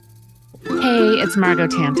it's Margot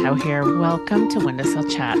Tantow here. Welcome to Windowsill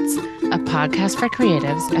Chats, a podcast for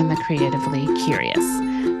creatives and the creatively curious.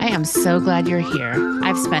 I am so glad you're here.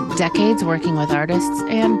 I've spent decades working with artists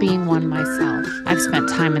and being one myself. I've spent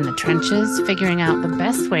time in the trenches figuring out the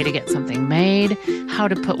best way to get something made, how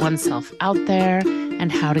to put oneself out there,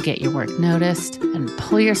 and how to get your work noticed and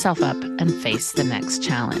pull yourself up and face the next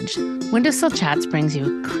challenge. Windowsill Chats brings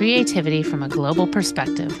you creativity from a global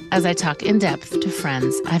perspective as I talk in depth to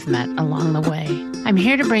friends I've met along the way. I'm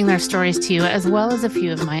here to bring their stories to you as well as a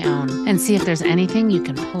few of my own and see if there's anything you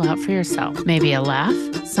can pull out for yourself. Maybe a laugh,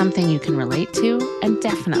 something you can relate to, and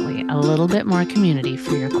definitely a little bit more community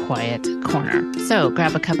for your quiet corner. So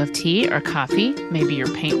grab a cup of tea or coffee, maybe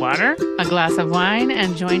your paint water, a glass of wine,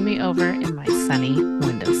 and join me over in my sunny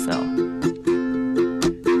windowsill.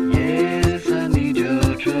 Yes, I need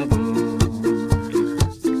your trouble.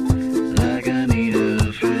 Like I need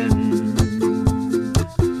a friend.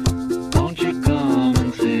 Won't you come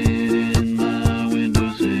and sit in my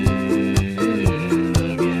windowsill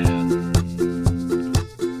again?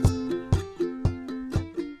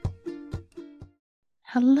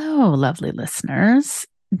 Hello, lovely listeners.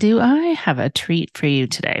 Do I have a treat for you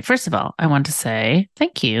today? First of all, I want to say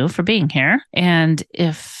thank you for being here. And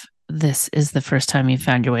if this is the first time you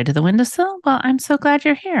found your way to the windowsill, well, I'm so glad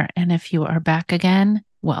you're here. And if you are back again,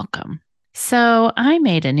 welcome. So I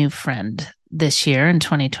made a new friend this year in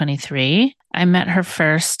 2023. I met her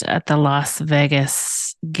first at the Las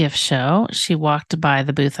Vegas gift show. She walked by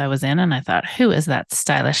the booth I was in and I thought, who is that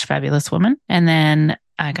stylish, fabulous woman? And then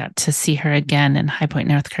I got to see her again in High Point,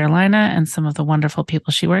 North Carolina, and some of the wonderful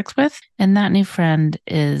people she works with. And that new friend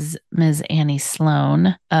is Ms. Annie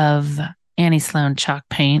Sloan of Annie Sloan Chalk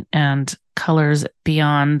Paint and Colors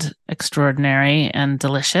Beyond Extraordinary and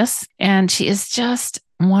Delicious. And she is just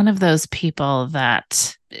one of those people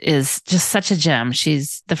that is just such a gem.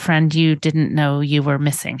 She's the friend you didn't know you were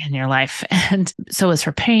missing in your life. And so is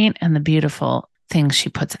her paint and the beautiful things she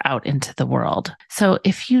puts out into the world. So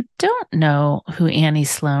if you don't know who Annie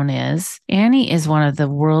Sloan is, Annie is one of the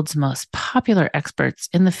world's most popular experts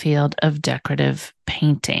in the field of decorative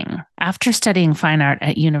painting. After studying fine art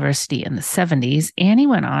at university in the 70s, Annie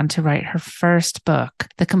went on to write her first book,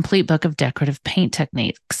 The Complete Book of Decorative Paint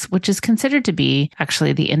Techniques, which is considered to be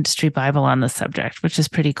actually the industry Bible on the subject, which is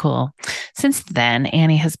pretty cool. Since then,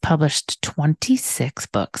 Annie has published 26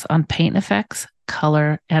 books on paint effects,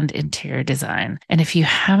 color, and interior design. And if you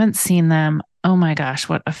haven't seen them, oh my gosh,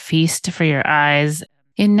 what a feast for your eyes.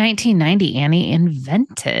 In 1990, Annie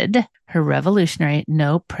invented her revolutionary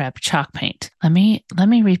no prep chalk paint. Let me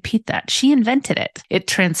repeat that. She invented it. It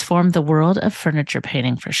transformed the world of furniture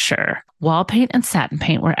painting for sure. Wall paint and satin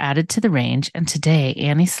paint were added to the range, and today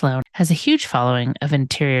Annie Sloan has a huge following of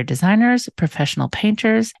interior designers, professional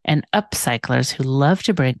painters, and upcyclers who love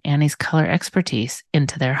to bring Annie's color expertise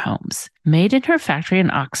into their homes. Made in her factory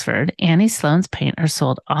in Oxford, Annie Sloan's paint are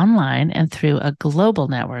sold online and through a global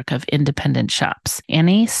network of independent shops.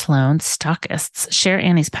 Annie Sloan stockists share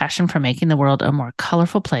Annie's passion for making the world a more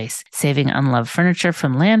colorful place, saving unloved furniture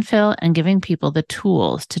from landfill, and giving people the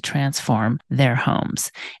tools to transform their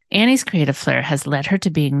homes. Annie's creative flair has led her to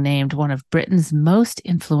being named one of Britain's most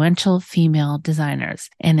influential female designers.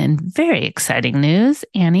 And in very exciting news,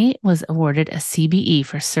 Annie was awarded a CBE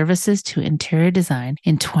for services to interior design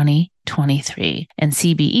in 2023. And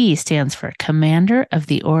CBE stands for Commander of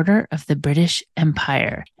the Order of the British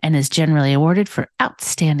Empire and is generally awarded for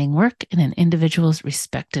outstanding work in an individual's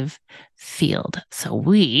respective field. So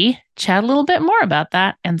we chat a little bit more about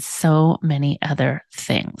that and so many other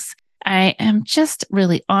things. I am just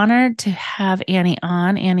really honored to have Annie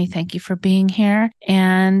on. Annie, thank you for being here.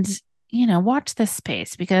 And, watch this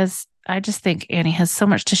space because I just think Annie has so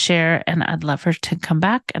much to share and I'd love her to come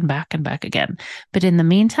back and back and back again. But in the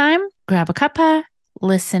meantime, grab a cuppa,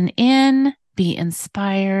 listen in, be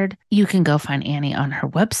inspired. You can go find Annie on her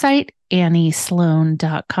website,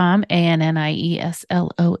 AnnieSloan.com, ANNIESLOAN.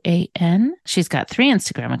 She's got 3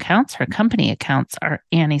 Instagram accounts. Her company accounts are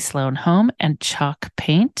Annie Sloan Home and Chalk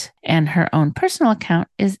Paint, and her own personal account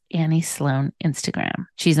is Annie Sloan Instagram.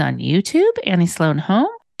 She's on YouTube, Annie Sloan Home,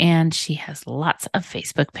 and she has lots of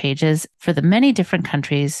Facebook pages for the many different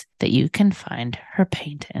countries that you can find her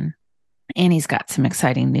paint in. Annie's got some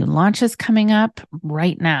exciting new launches coming up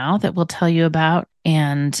right now that we'll tell you about,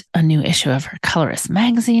 and a new issue of her Colorist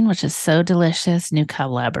magazine, which is so delicious, new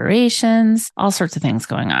collaborations, all sorts of things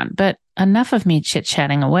going on. But enough of me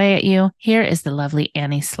chit-chatting away at you. Here is the lovely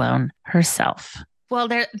Annie Sloan herself. Well,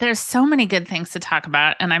 there's so many good things to talk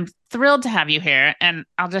about, and I'm thrilled to have you here. And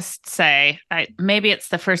I'll just say, maybe it's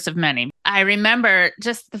the first of many. I remember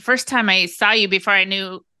just the first time I saw you before I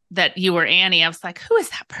knew that you were Annie, I was like, who is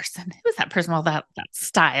that person? Who is that person? Well, that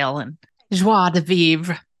style and joie de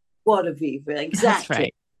vivre. What a viva, That's exactly.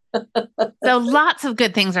 right. So lots of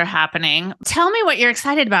good things are happening. Tell me what you're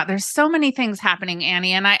excited about. There's so many things happening,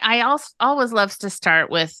 Annie. And I also always loves to start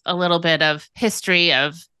with a little bit of history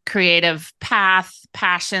of creative path,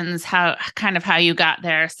 passions, how you got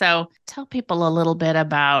there. So tell people a little bit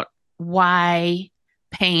about why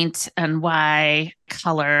paint and why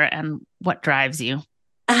color and what drives you.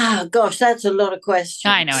 Ah, gosh, that's a lot of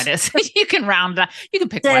I know questions. it is. You can round that. You can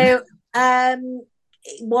pick one. So,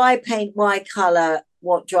 why paint? Why color?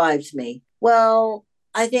 What drives me? Well,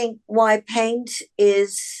 I think why paint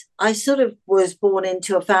is I sort of was born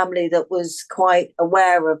into a family that was quite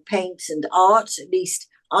aware of paint and art. At least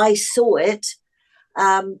I saw it.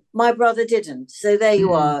 My brother didn't. So there you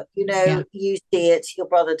Mm, are. yeah. You see it, your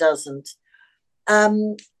brother doesn't.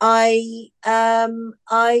 I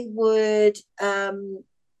would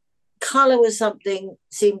color was something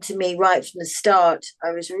seemed to me right from the start.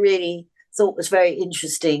 I was really thought was very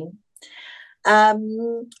interesting.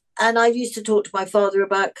 And I used to talk to my father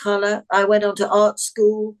about color. I went on to art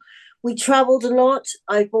school. We traveled a lot.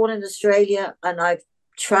 I was born in Australia and I've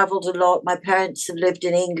traveled a lot. My parents have lived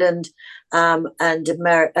in England and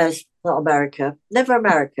America, not America, never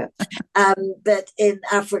America, but in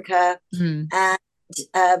Africa. Mm,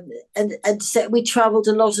 And and so we traveled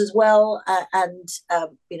a lot as well.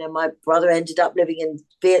 My brother ended up living in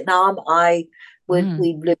Vietnam. mm,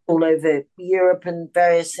 We lived all over Europe and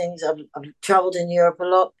various things. I've traveled in Europe a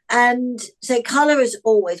lot, and so color is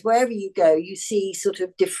always wherever you go, you see sort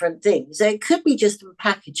of different things. So it could be just in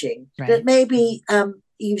packaging that right. maybe.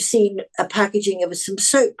 You've seen a packaging of some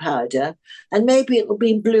soap powder, and maybe it will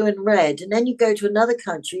be in blue and red. And then you go to another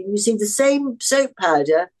country and you see the same soap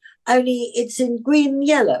powder, only it's in green and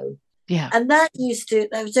yellow. Yeah. And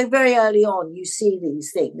so very early on, you see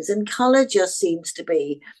these things, and color just seems to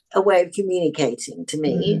be a way of communicating to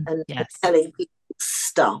me Mm, and yes. telling people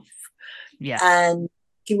stuff Yes. and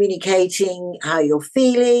communicating how you're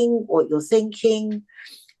feeling, what you're thinking.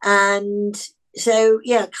 And so,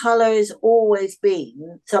 yeah, color has always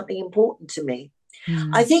been something important to me.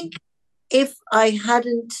 I Mm, think if I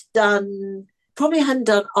probably hadn't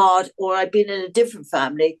done art or I'd been in a different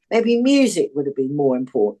family, maybe music would have been more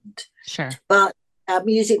important. sure. But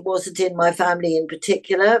music wasn't in my family in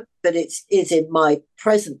particular, but it is in my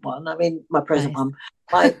present one. I mean, my present Nice.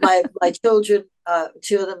 one. My children,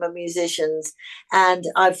 two of them are musicians, and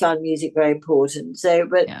I found music very important. So,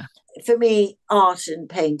 but Yeah. for me, art and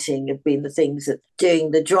painting have been the things that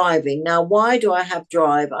doing the driving. Now, why do I have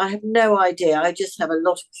drive? I have no idea. I just have a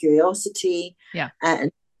lot of curiosity Yeah.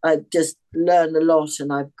 and I just learn a lot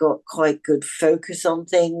and I've got quite good focus on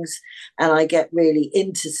things and I get really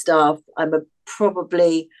into stuff.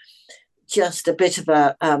 Probably just a bit of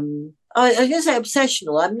I was going to say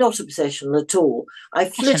obsessional. I'm not obsessional at all. I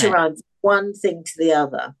flit Passionate. around one thing to the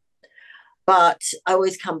other, but I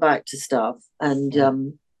always come back to stuff. And Yeah.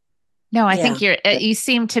 No, I yeah, think you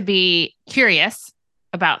seem to be curious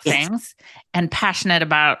about yes, things and passionate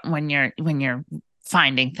about when you're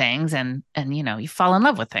finding things and you fall in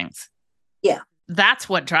love with things. yeah, That's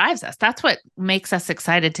what drives us. That's what makes us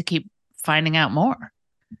excited to keep finding out more.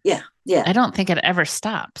 yeah, yeah. I don't think it ever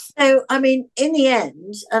stops. So, I mean, in the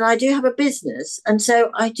end, and I do have a business, and so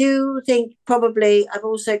I do think probably I've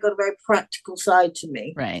also got a very practical side to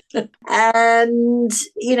me. Right. And,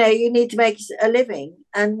 you need to make a living.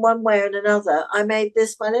 And one way or another, I made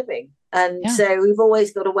this my living. And Yeah. so we've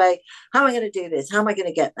always got a way. How am I going to do this? How am I going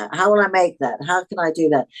to get that? How will I make that? How can I do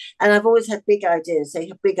that? And I've always had big ideas. So you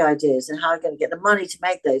have big ideas, and how am I going to get the money to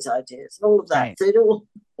make those ideas and all of that. Right. So it all.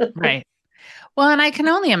 Right. Well, and I can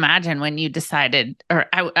only imagine when you decided, or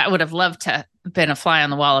I would have loved to have been a fly on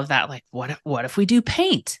the wall of that. Like, what if we do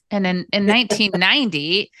paint? And in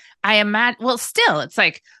 1990, I imagine. Well, still, it's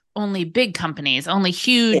like only big companies, only Yeah,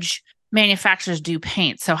 huge manufacturers do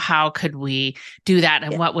paint. So how could we do that?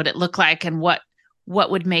 And yeah. what would it look like? And what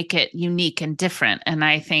would make it unique and different? And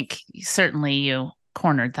I think certainly you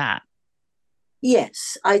cornered that.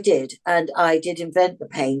 Yes, I did. And I did invent the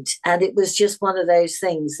paint. And it was just one of those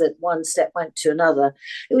things that one step went to another.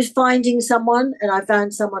 It was finding someone, and I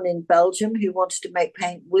found someone in Belgium who wanted to make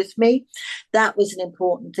paint with me. That was an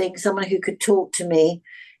important thing, someone who could talk to me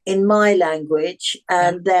in my language Yeah.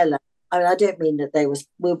 and their language. I mean, I don't mean that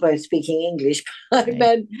we were both speaking English, but I Right.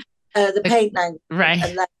 meant the Like, paint language right.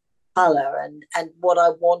 and that. color and what I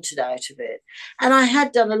wanted out of it. And I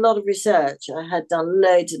had done a lot of research. I had done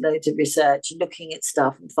loads and loads of research, looking at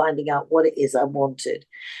stuff and finding out what it is I wanted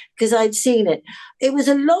because I'd seen it. It was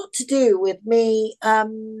a lot to do with me.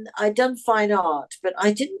 I'd done fine art, but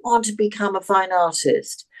I didn't want to become a fine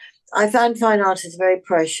artist. I found fine art is very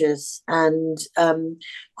precious and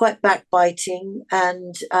quite backbiting.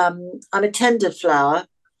 And I'm a tender flower.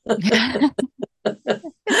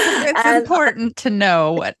 It's And important to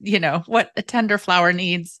know what a tender flower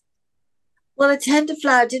needs. well, a tender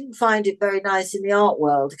flower didn't find it very nice in the art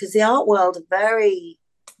world because the art world are very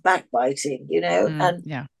backbiting, and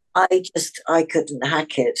Yeah. I couldn't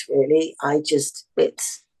hack it really.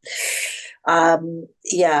 It's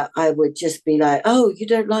yeah, I would just be like, oh, you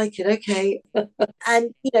don't like it, okay.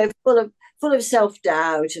 And full of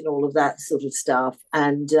self-doubt and all of that sort of stuff.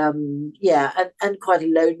 And yeah, and quite a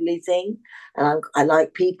lonely thing. And I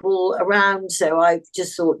like people around, so I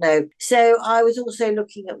just thought no. So I was also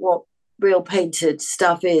looking at what real painted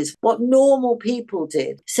stuff is, what normal people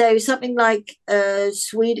did. So something like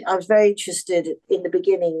Sweden, I was very interested in the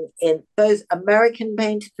beginning in both American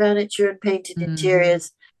painted furniture and painted Mm-hmm.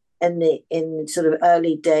 interiors in sort of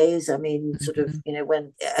early days. I mean, sort of, Mm-hmm.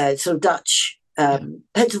 when sort of Dutch, Yeah.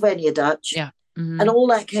 Pennsylvania Dutch, Yeah. and Mm-hmm. all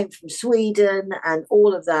that came from Sweden and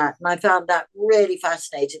all of that. And I found that really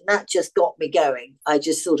fascinating. That just got me going. I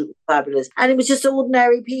just thought it was fabulous. And it was just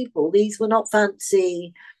ordinary people. These were not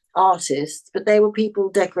fancy artists, but they were people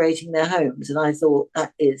decorating their homes. And I thought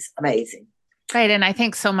that is amazing. Right. And I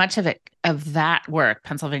think so much of it, of that work,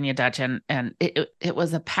 Pennsylvania Dutch, and it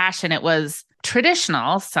was a passion. It was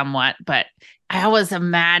traditional somewhat, but I always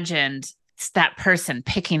imagined that person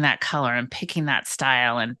picking that color and picking that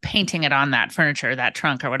style and painting it on that furniture, that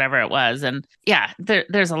trunk or whatever it was. And yeah,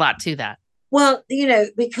 there's a lot to that. Well,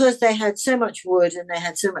 because they had so much wood and they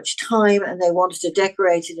had so much time and they wanted to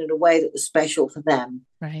decorate it in a way that was special for them.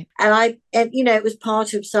 Right. And it was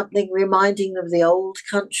part of something reminding them of the old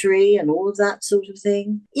country and all of that sort of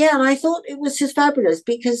thing. Yeah, and I thought it was just fabulous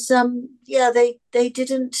because yeah,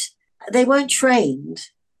 they weren't trained.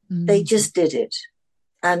 They Mm-hmm. just did it.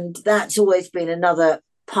 And that's always been another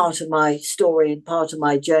part of my story and part of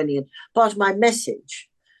my journey and part of my message.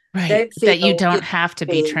 Right. Don't That you feel you don't have have to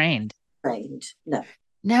to be be trained. trained. No.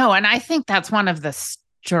 No, and I think that's one of the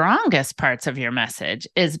strongest parts of your message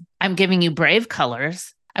is I'm giving you brave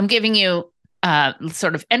colors. I'm giving you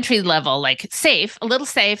sort of entry level, like safe, a little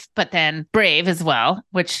safe, but then brave as well,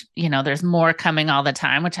 which, there's more coming all the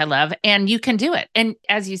time, which I love. And you can do it. And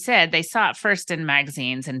as you said, they saw it first in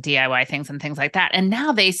magazines and DIY things and things like that. And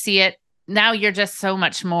now they see it. Now you're just so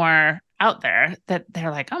much more out there that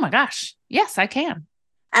they're like, oh my gosh, yes, I can.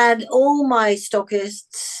 And all my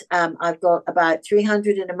stockists, I've got about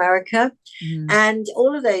 300 in America, Mm, and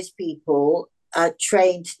all of those people are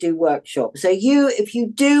trained to do workshops. So if you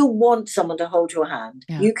do want someone to hold your hand,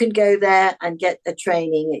 yeah. you can go there and get a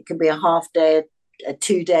training. It can be a half day, a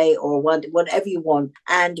 2 day, or one, whatever you want,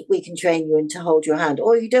 and we can train you and to hold your hand.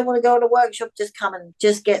 Or you don't want to go on a workshop, just come and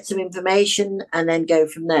just get some information and then go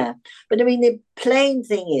from there. But I mean, the plain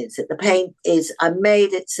thing is that the paint is, I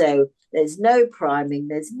made it so there's no priming,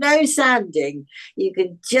 there's no sanding. You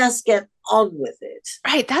can just get on with it.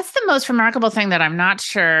 Right. That's the most remarkable thing that I'm not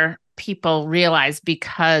sure people realize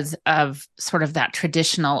because of sort of that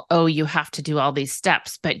traditional, oh, you have to do all these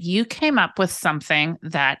steps. But you came up with something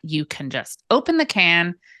that you can just open the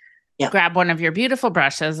can, Yeah. grab one of your beautiful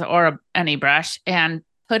brushes or any brush and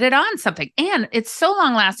put it on something. And it's so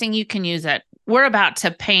long lasting, you can use it. We're about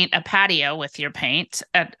to paint a patio with your paint,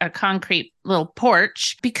 a concrete little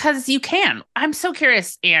porch, because you can. I'm so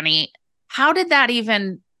curious, Annie, how did that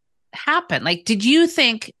even happen? Like, did you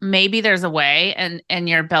think maybe there's a way and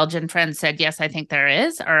your Belgian friend said, yes, I think there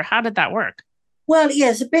is? Or how did that work? Well,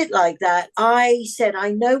 yes, a bit like that. I said,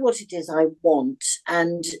 I know what it is I want.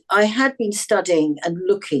 And I had been studying and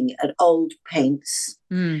looking at old paints.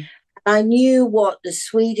 Mm, I knew what the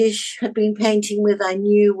Swedish had been painting with. I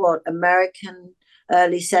knew what American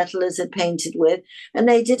early settlers had painted with. And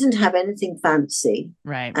they didn't have anything fancy.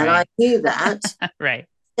 right, And I right, knew that. right.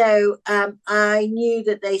 So I knew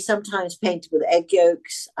that they sometimes painted with egg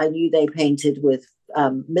yolks. I knew they painted with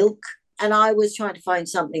milk. And I was trying to find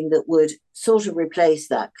something that would sort of replace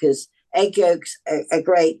that because egg yolks are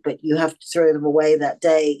great, but you have to throw them away that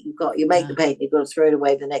day. You make the Yeah. paint, you've got to throw it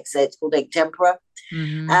away the next day. It's called egg tempera.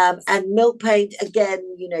 Mm-hmm. And milk paint, again,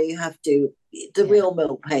 you have to, the Yeah. real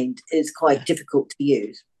milk paint is quite Yeah. difficult to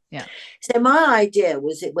use. Yeah. So my idea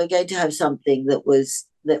was that we're going to have something that was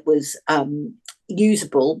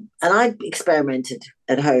usable, and I experimented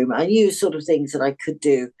at home. I knew sort of things that I could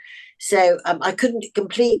do. So I couldn't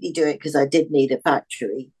completely do it because I did need a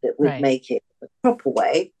factory that would Right. make it the proper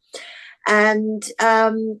way. And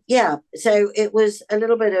yeah, so it was a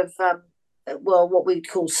little bit of, well, what we'd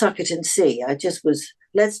call suck it and see. I just was,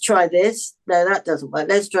 let's try this. No, that doesn't work.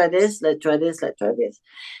 Let's try this. Let's try this. Let's try this.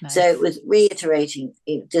 So it Nice. was reiterating,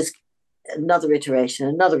 just another iteration,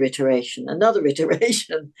 another iteration, another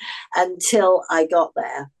iteration until I got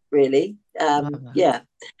there, really. Love that. Yeah.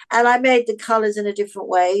 And I made the colors in a different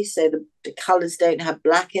way. So the colors don't have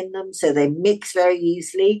black in them. So they mix very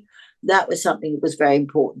easily. That was something that was very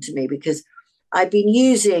important to me because I've been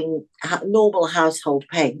using normal household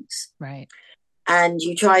paints Right. and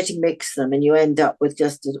you try to mix them and you end up with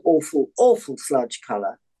just an awful, awful sludge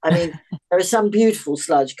color. I mean, there are some beautiful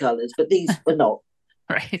sludge colors, but these were not.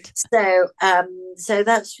 Right. So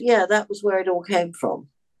that's yeah, that was where it all came from.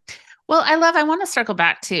 Well, I want to circle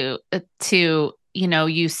back to,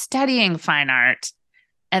 you studying fine art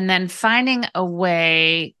and then finding a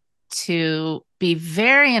way to be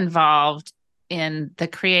very involved in the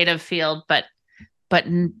creative field, but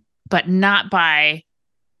but not by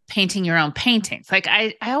painting your own paintings. Like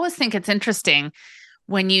I always think it's interesting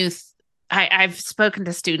when I've spoken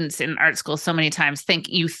to students in art school so many times.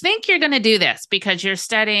 You think you're going to do this because you're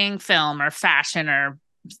studying film or fashion or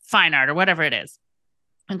fine art or whatever it is.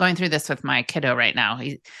 I'm going through this with my kiddo right now.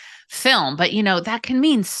 Film, but that can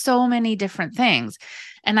mean so many different things.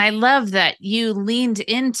 And I love that you leaned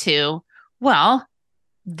into, well,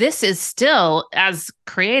 this is still as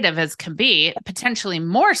creative as can be, potentially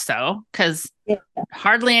more so because Yeah.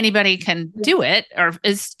 hardly anybody can do it or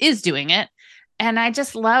is doing it. And I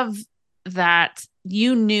just love that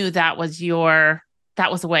you knew that was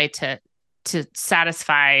a way to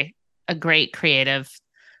satisfy a great creative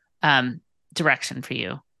um, direction for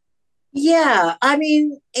you. Yeah, I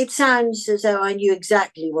mean, it sounds as though I knew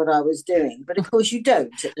exactly what I was doing, but of course you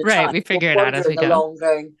don't at the Right. time. We You're figure it out as we wandering go. along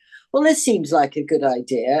going, well, this seems like a good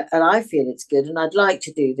idea, and I feel it's good, and I'd like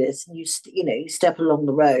to do this. And you step along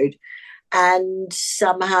the road, and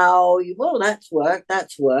somehow well, that's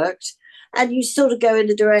worked, and you sort of go in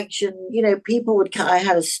the direction. People would. I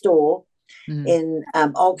had a store Mm. in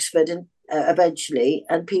Oxford, and eventually,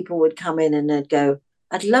 and people would come in and they'd go,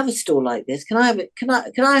 "I'd love a store like this. Can I have it? Can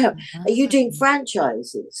I have? Are you doing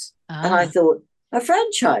franchises?" And I Ah, thought a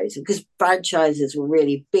franchise because franchises were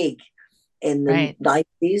really big in the right.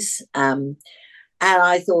 90s. And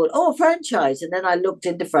I thought, oh, franchise. And then I looked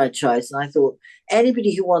into franchise and I thought,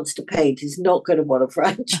 anybody who wants to paint is not going to want a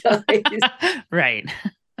franchise Right.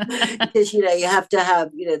 because, you have to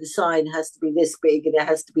have, the sign has to be this big and it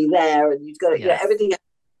has to be there and you've got to, Yes. everything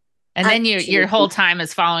And then your actually, whole time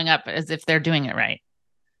is following up as if they're doing it right.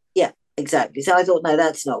 yeah, exactly. So I thought, no,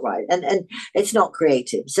 that's not right. And it's not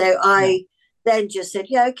creative. So No. I then just said,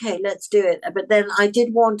 yeah, okay, let's do it. But then I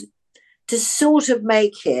did want to sort of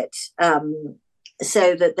make it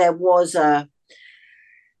so that there was that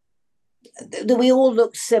we all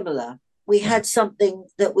looked similar. We Yeah. had something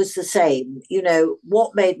that was the same.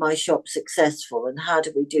 What made my shop successful and how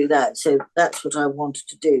did we do that? So that's what I wanted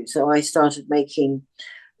to do. So I started making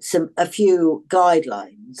a few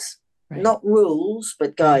guidelines, Right. not rules,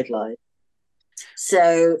 but Right. guidelines.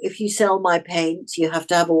 So if you sell my paint, you have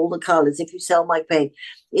to have all the colors. If you sell my paint,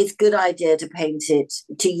 it's a good idea to paint it,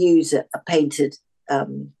 to use a painted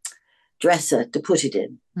um, dresser to put it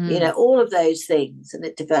in. Mm. All of those things, and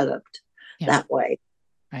it developed Yeah. that way.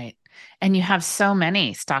 Right. And you have so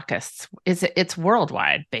many stockists. It's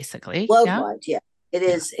worldwide, basically. Yeah. Worldwide, yeah. It Yeah.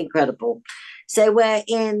 is incredible. So we're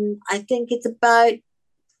in, I think it's about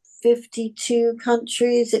 52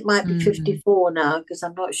 countries. It might be Mm. 54 now because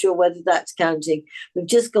I'm not sure whether that's counting. We've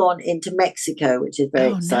just gone into Mexico, which is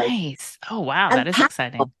very Oh, exciting. nice. Oh, wow. That And is Panama,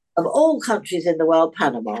 exciting. of all countries in the world,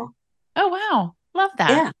 Panama. Oh, wow. Love that.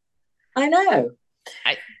 Yeah, I know.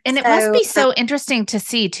 And it must So, be so interesting to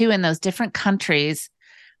see too in those different countries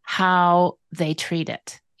how they treat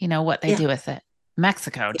it, what they yeah, do with it.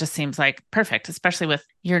 Mexico just seems like perfect, especially with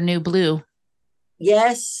your new blue.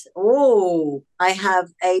 yes. Oh, I have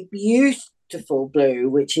a beautiful blue,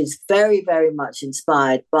 which is very, very much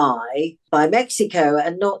inspired by Mexico,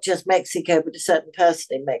 and not just Mexico, but a certain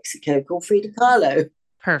person in Mexico called Frida Kahlo.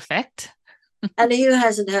 Perfect. And who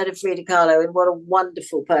hasn't heard of Frida Kahlo and what a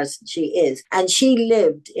wonderful person she is? And she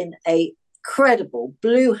lived in a incredible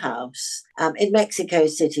blue house in Mexico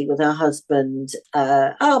City with her husband.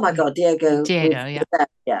 Oh my God, Diego Diego, yeah. Rivera,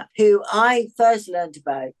 yeah, who I first learned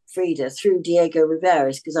about Frida through Diego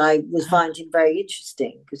Rivera because I was finding him very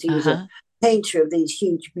interesting because he was a Uh-huh. painter of these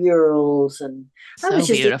huge murals, and I So was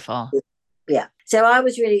just beautiful. yeah. So I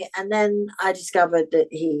was really, and then I discovered that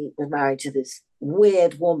he was married to this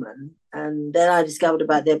weird woman. And then I discovered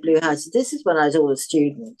about their blue houses. This is when I was all a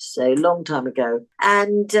student, so a long time ago.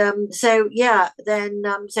 And so, yeah, then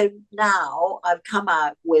so now I've come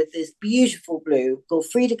out with this beautiful blue called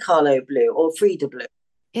Frida Kahlo blue or Frida blue.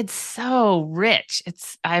 It's so rich.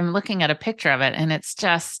 I'm looking at a picture of it and it's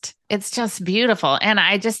just beautiful. And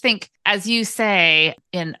I just think, as you say,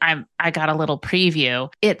 I got a little preview.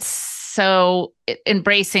 It's so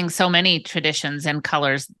embracing so many traditions and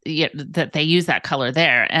colors that they use that color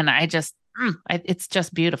there. And it's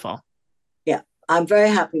just beautiful. Yeah, I'm very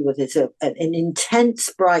happy with it. So an intense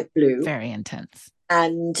bright blue. Very intense.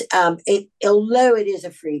 And although it is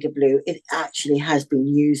a Frida blue, it actually has been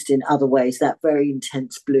used in other ways, that very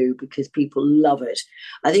intense blue, because people love it.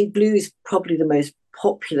 I think blue is probably the most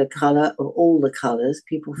popular color of all the colors.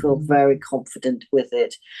 People feel very confident with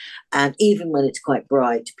it. And even when it's quite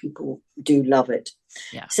bright, people do love it.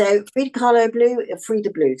 Yeah. So Frida Kahlo blue,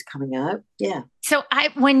 Frida blue is coming out. Yeah. So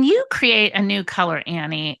when you create a new color,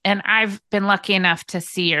 Annie, and I've been lucky enough to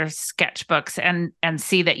see your sketchbooks and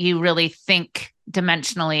see that you really think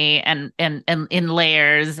dimensionally and in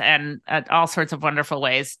layers and all sorts of wonderful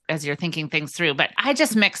ways as you're thinking things through. But I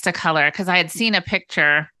just mixed a color because I had seen a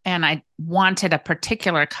picture and I wanted a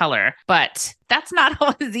particular color, but that's not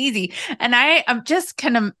always easy. And I'm just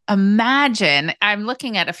kind of imagine, I'm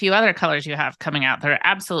looking at a few other colors you have coming out that are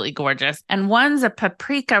absolutely gorgeous. And one's a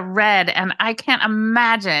paprika red. And I can't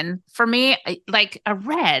imagine, for me, like a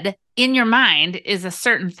red in your mind is a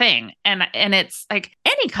certain thing. And it's like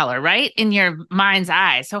any color, right? In your mind's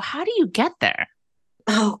eye. So how do you get there?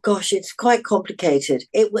 Oh gosh, it's quite complicated.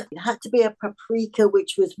 It had to be a paprika,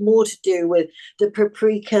 which was more to do with the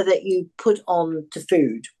paprika that you put on to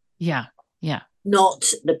food. Yeah, yeah. Not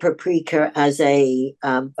the paprika as a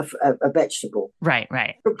vegetable. Right,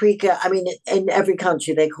 right. Paprika, I mean, in every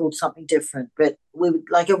country they called something different, but we would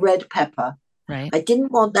like a red pepper. Right. I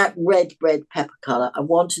didn't want that red pepper color. I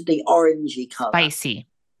wanted the orangey color. Spicy.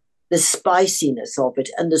 The spiciness of it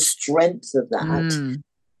and the strength of that.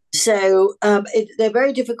 So they're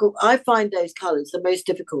very difficult. I find those colors the most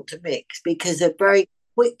difficult to mix because they very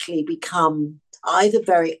quickly become either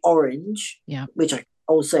very orange, yeah, which I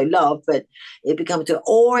also love, but it becomes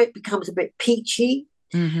a bit peachy.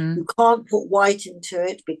 You can't put white into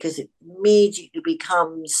it because it immediately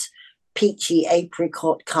becomes peachy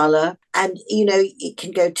apricot color. And, it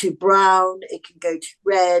can go to brown, it can go to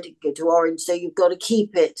red, it can go to orange. So you've got to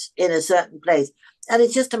keep it in a certain place. And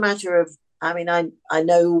it's just a matter of, I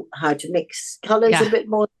know how to mix colors a bit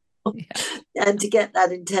more and to get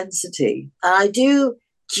that intensity. And I do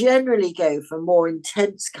generally go for more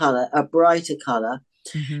intense color, a brighter color,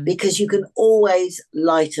 because you can always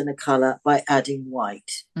lighten a color by adding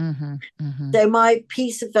white. So my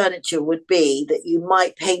piece of furniture would be that you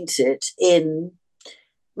might paint it in,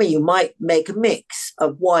 you might make a mix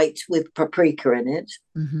of white with paprika in it,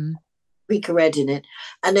 paprika red in it,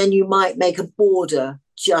 and then you might make a border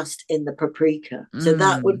just in the paprika. So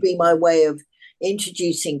that would be my way of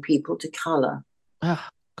introducing people to color. Oh,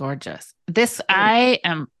 gorgeous. I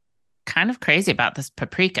am kind of crazy about this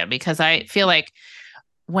paprika because I feel like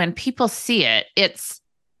when people see it,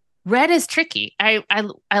 red is tricky.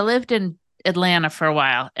 I lived in Atlanta for a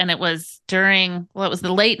while and it was it was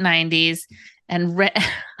the late 90s. And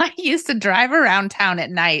I used to drive around town at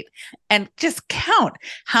night and just count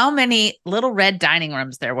how many little red dining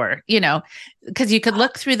rooms there were, because you could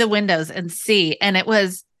look through the windows and see. And it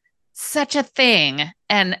was such a thing.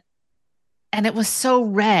 And it was so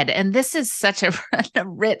red. And this is such a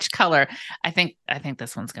rich color. I think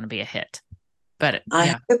this one's going to be a hit. But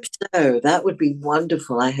I hope so. That would be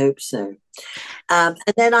wonderful. I hope so. And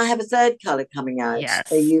then I have a third color coming out. Yes.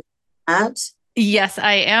 Are you at? Yes,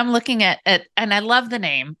 I am looking at it, and I love the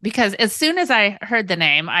name because as soon as I heard the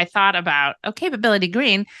name, I thought about, Capability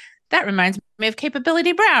Green. That reminds me of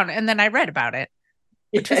Capability Brown, and then I read about it,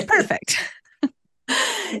 which was perfect.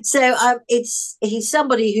 So he's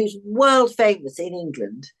somebody who's world famous in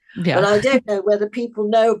England, but I don't know whether people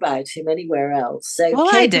know about him anywhere else. So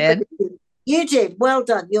I did. You did. Well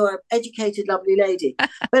done. You're an educated, lovely lady.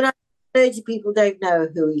 But loads of people don't know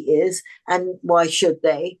who he is, and why should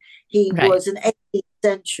they? He was an 18th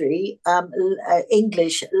century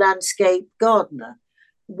English landscape gardener.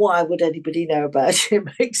 Why would anybody know about him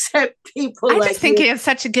except people I like just think he has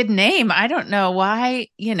such a good name. I don't know why,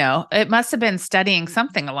 it must have been studying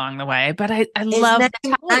something along the way, but I love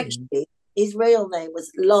the actually, his real name was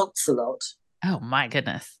Lancelot. Oh, my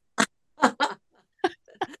goodness.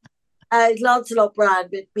 Lancelot Brown,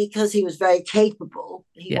 but because he was very capable,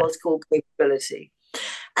 he was called Capability.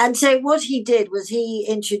 And so what he did was he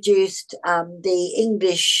introduced the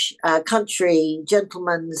English country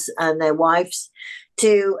gentlemen and their wives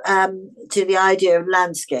to the idea of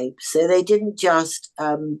landscapes. So they didn't just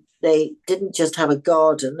have a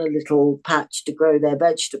garden, a little patch to grow their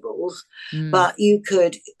vegetables, Mm, but you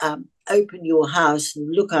could open your house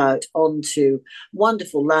and look out onto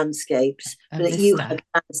wonderful landscapes, a but that you vista. had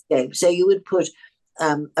landscapes. So you would put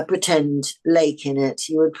a pretend lake in it.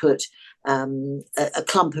 You would put a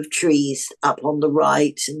clump of trees up on the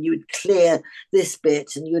right, and you would clear this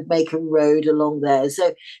bit, and you would make a road along there.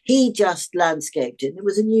 So he just landscaped it. It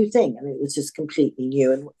was a new thing, and it was just completely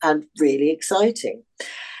new and really exciting.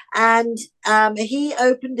 And he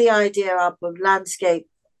opened the idea up of landscape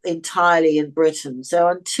entirely in Britain. So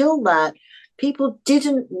until that, people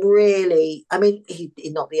didn't really, I mean, he's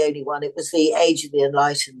not the only one. It was the age of the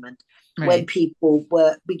Enlightenment when Right. people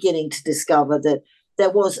were beginning to discover that there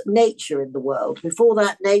was nature in the world. Before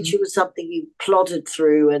that, Mm, nature was something you plodded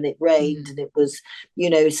through and it rained mm, and it was,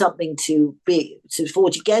 something to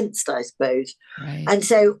forge against, I suppose. right. And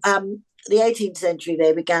so the 18th century,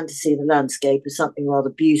 they began to see the landscape as something rather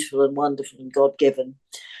beautiful and wonderful and God given.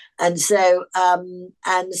 And so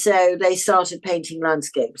they started painting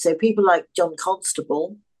landscapes. So people like John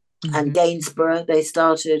Constable and Hmm. Gainsborough, they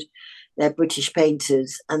started, they're British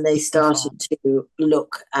painters, and they Beautiful. started to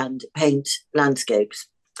look and paint landscapes.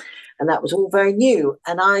 And that was all very new.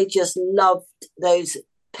 And I just loved those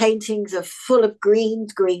paintings are full of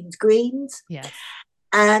greens, greens, greens. Yes.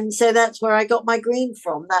 And so that's where I got my green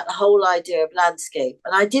from, that whole idea of landscape.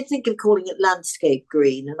 And I did think of calling it landscape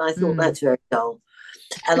green, and I thought Mm. that's very dull.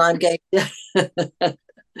 And I'm going to.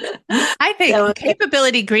 I so think I'm going,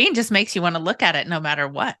 capability green just makes you want to look at it no matter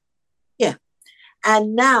what. yeah.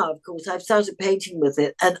 And now, of course, I've started painting with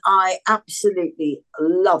it and I absolutely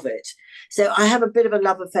love it. So I have a bit of a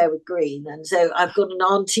love affair with green. And so I've got an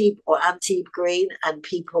Antibes green, and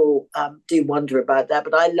people do wonder about that,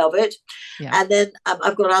 but I love it. Yeah. And then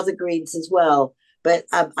I've got other greens as well. But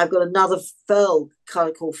I've got another furl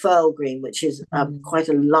color called furl green, which is Mm. quite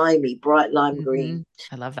a limey, bright lime Hmm. green.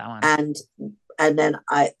 I love that one. And and then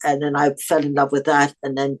I fell in love with that,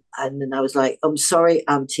 and then I was like, I'm sorry,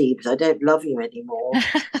 Antibes, I don't love you anymore.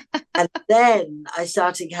 And then I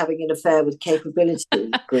started having an affair with capability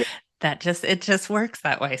green, It just works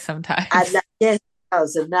that way and sometimes. that, yes, it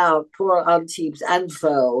does. And now poor Antibes and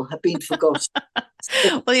Furl have been forgotten.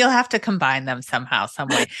 Well, you'll have to combine them somehow, some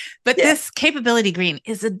way. But Yeah, this capability green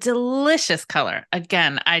is a delicious color.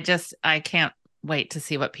 Again, I can't wait to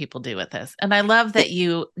see what people do with this. And I love yeah, that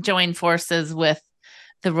you join forces with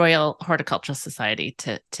the Royal Horticultural Society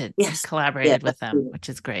to you yes, yeah. collaborated with them, which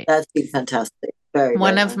is great. That's been fantastic. Very,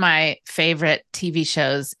 One very of nice. my favorite TV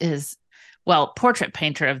shows is, well, Portrait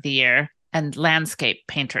Painter of the Year and Landscape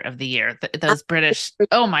Painter of the Year. Those British,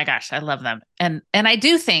 oh my gosh, I love them. And I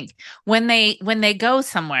do think when they go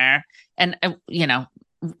somewhere, and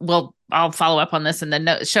I'll follow up on this in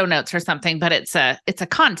the show notes or something, but it's a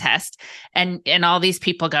contest, and all these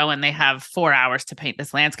people go and they have 4 hours to paint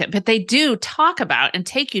this landscape, but they do talk about and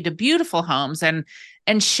take you to beautiful homes and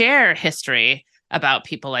share history about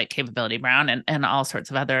people like Capability Brown and all sorts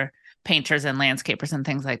of other painters and landscapers and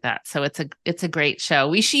things like that. So it's a great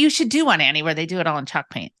show. You should do one, Annie, where they do it all in chalk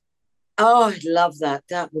paint. Oh, I'd love that.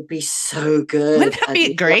 That would be so Wouldn't good. that I'd be a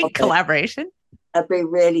love great it. collaboration? That'd be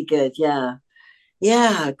really good. Yeah.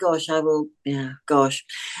 Yeah, gosh, I will. Yeah, gosh.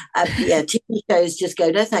 Yeah, TV shows just go,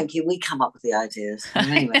 no, thank you. We come up with the ideas. I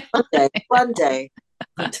Anyway, know. one day,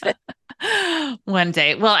 one day. One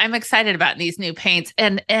day. Well, I'm excited about these new paints.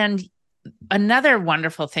 And another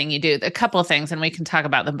wonderful thing you do, a couple of things, and we can talk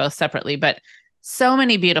about them both separately, but so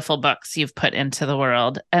many beautiful books you've put into the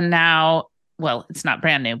world. And now, well, it's not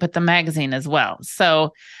brand new, but the magazine as well.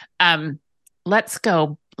 So um let's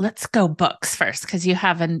go books first, because you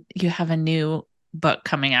have a new book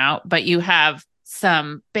coming out, but you have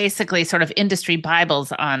some basically sort of industry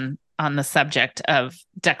Bibles on the subject of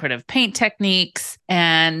decorative paint techniques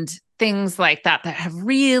and things like that have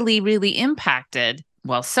really, really impacted.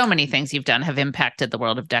 Well, so many things you've done have impacted the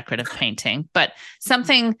world of decorative painting, but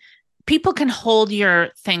something people can hold your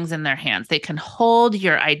things in their hands. They can hold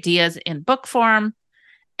your ideas in book form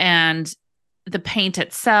and the paint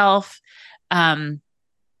itself. Um,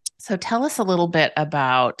 so tell us a little bit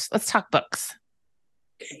about, let's talk books.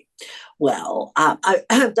 Okay. Well,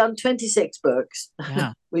 I've done 26 books,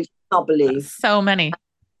 Yeah, which I can't believe. that's so many.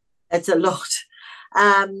 It's a lot.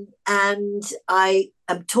 And I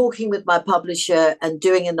am talking with my publisher and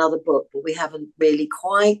doing another book, but we haven't really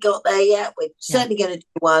quite got there yet. We're Yeah. certainly going to do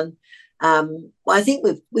one. Well, I think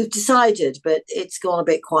we've decided, but it's gone a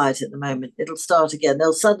bit quiet at the moment. It'll start again.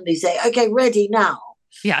 They'll suddenly say, "Okay, ready now."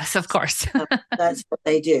 Yes, of course. That's what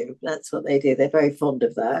they do. That's what they do. They're very fond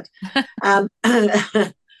of that. Um,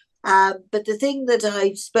 but the thing that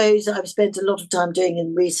I suppose I've spent a lot of time doing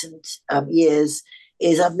in recent years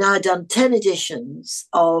is I've now done 10 editions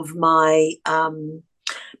of my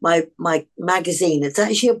magazine. It's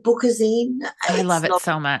actually a bookazine. I love It's it not,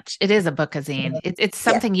 so much. It is a bookazine. It's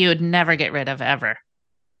yeah, something you would never get rid of ever.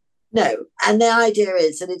 no. And the idea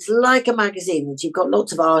is that it's like a magazine, that you've got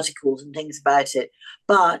lots of articles and things about it,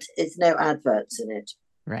 but it's no adverts in it.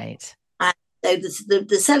 Right. And so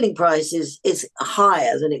the selling price is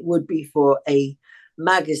higher than it would be for a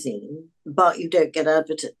magazine, but you don't get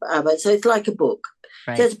adverts. So it's like a book.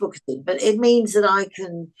 So Right. it's a book thing, but it means that I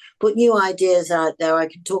can put new ideas out there. I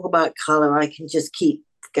can talk about color. I can just keep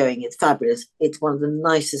going. It's fabulous. It's one of the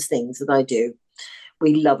nicest things that I do.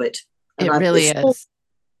 We love it, and It I've really it's a small, is.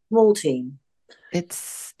 small team.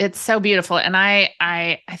 It's so beautiful. And I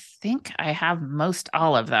think I have most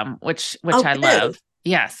all of them, which Oh, I good. love.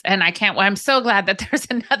 Yes. And I can't, well, I'm so glad that there's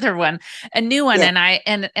another one, a new one. Yeah,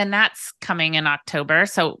 And that's coming in October.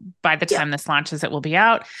 So by the yeah, time this launches, it will be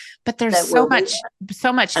out. But there's that will be.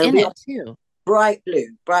 so much It'll in be it too. bright blue,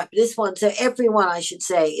 bright. This one, so everyone I should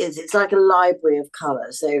say is it's like a library of color.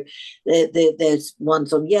 So there's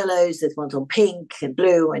ones on yellows, there's ones on pink and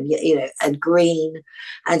blue, and and green,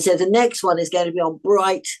 and so the next one is going to be on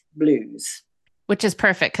bright blues. Which is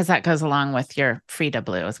perfect because that goes along with your Frida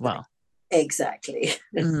blue as well. Exactly.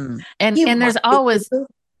 And You and might there's be always able.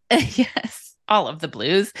 yes, all of the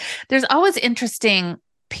blues. There's always interesting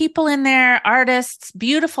people in there, artists,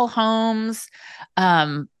 beautiful homes,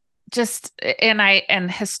 um, just and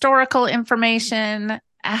historical information.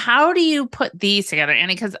 How do you put these together,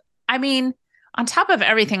 Annie? Because I mean, on top of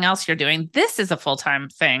everything else you're doing, this is a full-time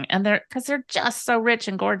thing, and they're just so rich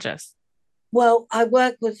and gorgeous. Well, I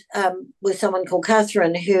work with someone called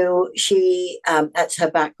Catherine, who that's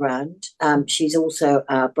her background. She's also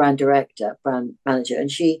a brand director, brand manager,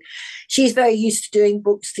 and she's very used to doing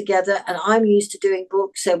books together, and I'm used to doing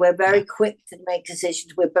books. So we're Yeah, very quick to make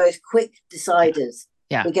decisions. We're both quick yeah, deciders.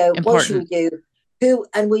 yeah. We go, what should we Important. do? Who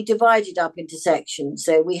and we divide it up into sections.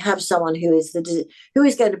 So we have someone who is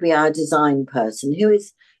going to be our design person, who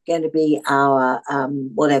is going to be our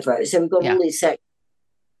whatever. So we've got Yeah, all these sections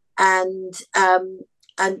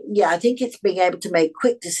and yeah, I think it's being able to make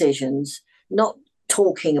quick decisions, not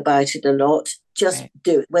talking about it a lot, just right.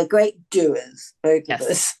 do it. We're great doers, both of Yes,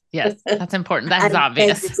 us. yes. That's important. That's And make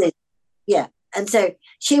obvious. decisions. Yeah. And so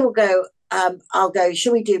she will go, I'll go,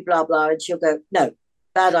 should we do blah blah? And she'll go, no,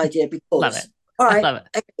 bad idea Love it. because all I right. love it.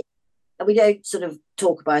 Okay. And we don't sort of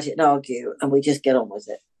talk about it and argue and we just get on with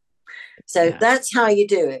it. So Yeah. that's how you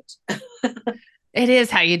do it. It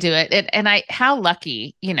is how you do it. And how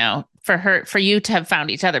lucky, for you to have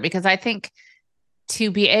found each other, because I think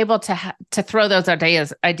to be able to throw those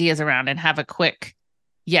ideas around and have a quick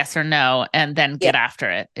yes or no and then Yeah. get after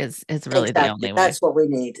it is really the Exactly. only way. That's what we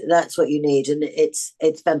need. That's what you need. And it's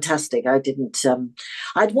fantastic.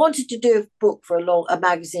 I'd wanted to do a book a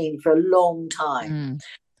magazine for a long time. Mm.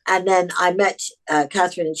 And then I met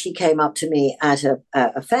Catherine and she came up to me at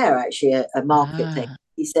a fair, actually, a market thing. Ah,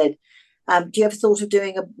 He said, do you ever thought of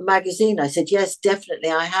doing a magazine? I said, yes, definitely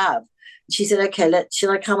I have. She said, okay, should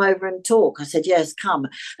I come over and talk? I said, yes, come.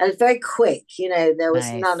 And it's very quick. There was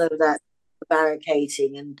none nice. of that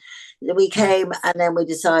barricading. And we Yeah. came and then we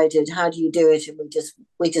decided, how do you do it? And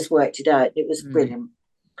we just worked it out. It was Mm, brilliant.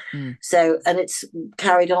 mm. So, and it's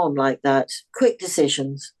carried on like that. Quick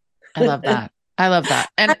decisions. I love that. I love that.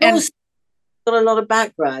 And And also got a lot of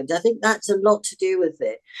background. I think that's a lot to do with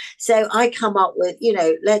it. So I come up with,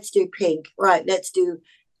 let's do pink. Right, let's do.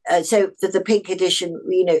 So for the pink edition,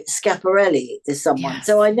 Schiaparelli is someone.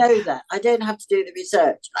 So yes. I know Yeah. that. I don't have to do the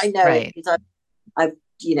research. I know it Right. because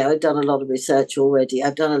I've done a lot of research already.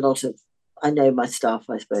 I've done a lot of, I know my stuff,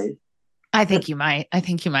 I suppose. I think you might. I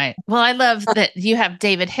think you might. Well, I love that you have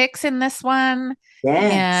David Hicks in this one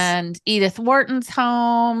Yes. and Edith Wharton's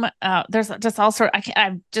home. There's just all sort.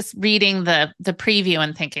 I'm just reading the preview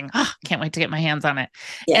and thinking, oh, can't wait to get my hands on it.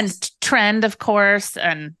 And Yes. Trend, of course,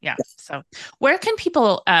 and yeah. So, where can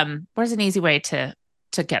people? Where's an easy way to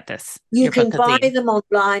get this? You Your can book of buy the. them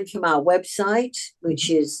online from our website, which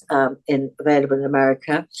is available in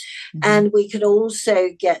America. Mm-hmm. And we can also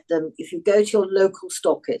get them if you go to your local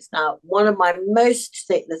stockist. Now, one of my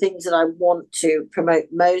the things that I want to promote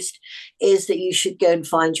most is that you should go and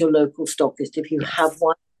find your local stockist if you have Yes.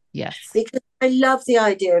 one. Yes. Because I love the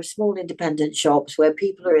idea of small independent shops where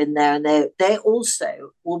people are in there and they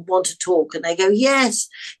also will want to talk and they go, yes,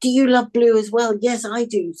 do you love blue as well? Yes, I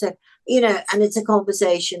do. So, and it's a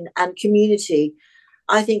conversation and community.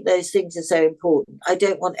 I think those things are so important. I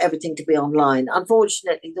don't want everything to be online.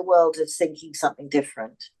 Unfortunately, the world is thinking something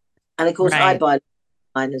different. And of course, I Right. buy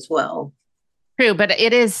online as well. True, but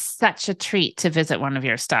it is such a treat to visit one of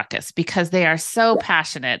your stockists because they are so Yeah,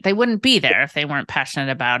 passionate. They wouldn't be there if they weren't passionate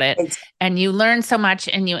about it. it's, And you learn so much,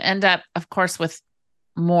 and you end up, of course, with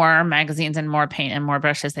more magazines and more paint and more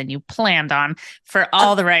brushes than you planned on for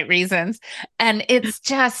all the right reasons. And it's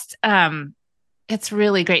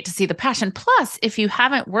really great to see the passion. Plus, if you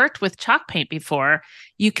haven't worked with chalk paint before,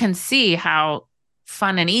 you can see how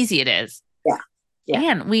fun and easy it is. yeah, yeah.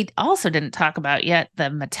 And we also didn't talk about yet the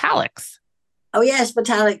metallics. Oh yes,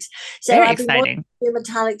 metallics. So Very I've been wanting exciting. to do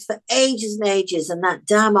metallics for ages and ages, and that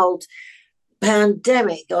damn old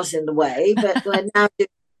pandemic got in the way. But we're now doing,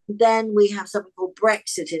 then we have something called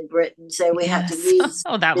Brexit in Britain, so we had to Yes.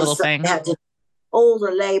 Oh, that little we thing. had to all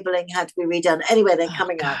the labeling had to be redone. Anyway, they're Oh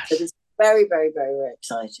coming out, so gosh. it's very, very, very, very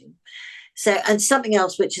exciting. So, and something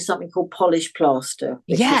else, which is something called polished plaster,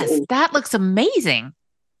 which is Yes, all, that looks amazing.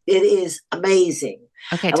 it is amazing.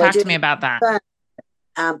 Okay, And we're talk to me doing about that. it.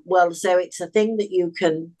 Well, so it's a thing that you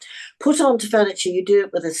can put onto furniture. You do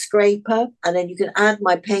it with a scraper, and then you can add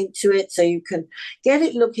my paint to it. So you can get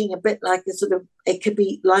it looking a bit like a sort of, it could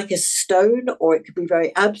be like a stone, or it could be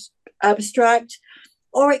very abstract,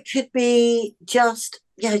 or it could be just,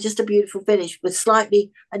 yeah, just a beautiful finish with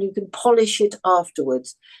slightly, and you can polish it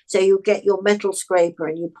afterwards. So you get your metal scraper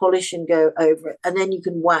and you polish and go over it, and then you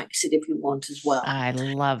can wax it if you want as well. I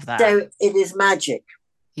love that. So it is magic.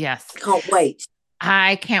 Yes. Can't wait.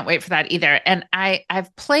 I can't wait for that either. And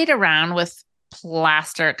I've played around with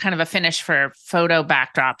plaster, kind of a finish for photo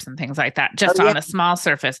backdrops and things like that, Oh just yeah, on a small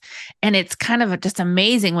surface. And it's kind of just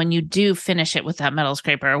amazing when you do finish it with that metal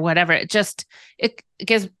scraper or whatever. It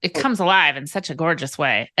comes alive in such a gorgeous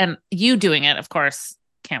way. And you doing it, of course,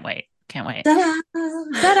 can't wait. Can't wait.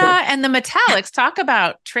 Ta-da! And the metallics, talk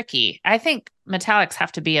about tricky. I think metallics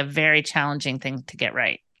have to be a very challenging thing to get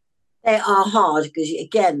right. They are hard because,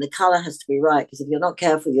 again, the color has to be right. Because if you're not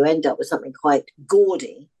careful, you end up with something quite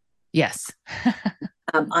gaudy. Yes.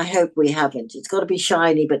 I hope we haven't. It's got to be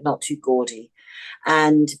shiny, but not too gaudy.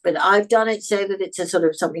 But I've done it so that it's a sort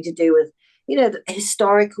of something to do with, the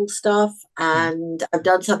historical stuff. Yeah. And I've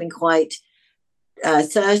done something quite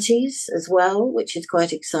 30s as well, which is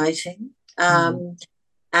quite exciting. Mm.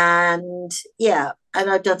 And yeah, and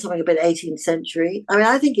I've done something a bit 18th century. I mean,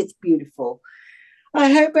 I think it's beautiful.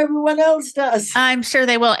 I hope everyone else does. I'm sure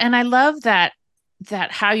they will. And I love that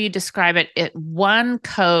how you describe it one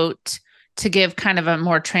coat to give kind of a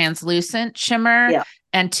more translucent shimmer Yeah,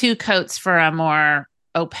 and two coats for a more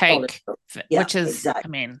solid. opaque, Yeah, which is, exactly. I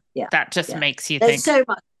mean, Yeah, that just yeah. makes you There's think, so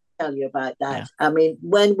much to tell you about yeah. that. I mean,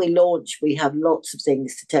 when we launch, we have lots of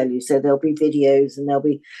things to tell you. So there'll be videos and there'll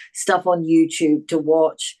be stuff on YouTube to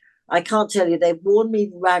watch. I can't tell you, they've worn me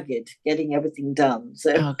ragged getting everything done.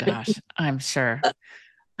 So Oh gosh, I'm sure.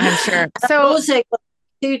 I'm sure. I've So, also got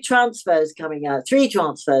three transfers coming out.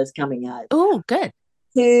 oh, good.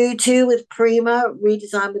 Two with Prima,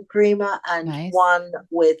 redesigned with Prima, and Nice. one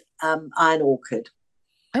with Iron Orchid.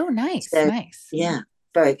 Oh, nice, So nice. yeah,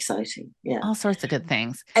 very exciting. Yeah. All sorts of good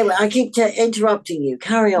things. Anyway, I keep interrupting you.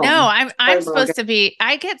 Carry No, on. I'm Sorry, supposed Margaret. to be.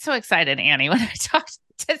 I get so excited, Annie, when I talk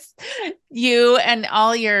to you and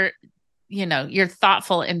all your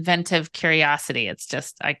thoughtful, inventive curiosity.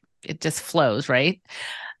 It just flows, right?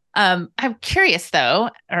 I'm curious though,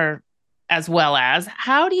 or as well as,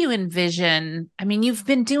 how do you envision? I mean, you've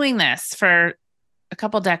been doing this for a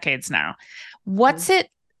couple decades now. What's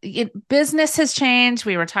business has changed.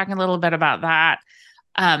 We were talking a little bit about that.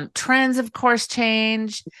 Trends, of course,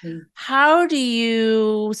 change. Mhm. How do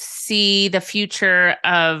you see the future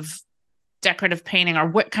of decorative painting, or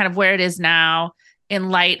what kind of where it is now in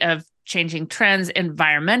light of changing trends,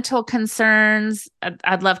 environmental concerns?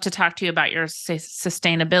 I'd love to talk to you about your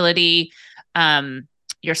sustainability,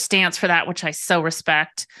 your stance for that, which I so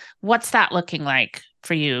respect. What's that looking like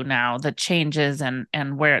for you now, the changes and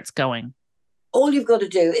where it's going? All you've got to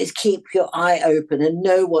do is keep your eye open and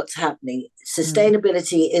know what's happening. Mm,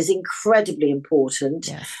 Sustainability is incredibly important.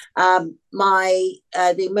 yes. My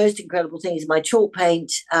The most incredible thing is my chalk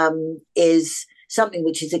paint is something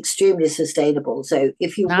which is extremely sustainable. So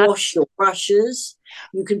if you Not wash your brushes,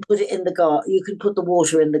 you can put it in the garden. You can put the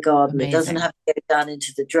water in the garden. It doesn't amazing. have to go down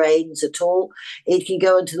into the drains at all. It can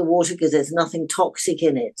go into the water because there's nothing toxic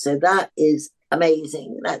in it. So that is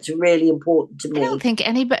amazing. That's really important to I don't me. think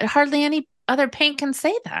hardly any other paint can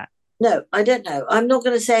say that. No, I don't know. I'm not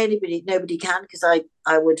going to say nobody can, because Right.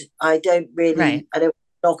 I don't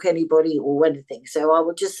knock anybody or anything. So I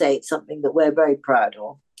will just say it's something that we're very proud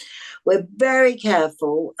of. We're very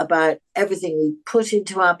careful about everything we put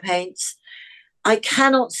into our paints. I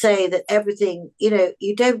cannot say that everything,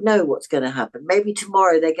 you don't know what's going to happen. Maybe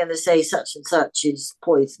tomorrow they're going to say such and such is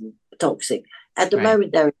poison, toxic. At the Right.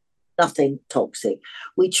 moment, there is nothing toxic.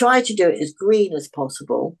 We try to do it as green as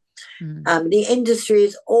possible. Mm. The industry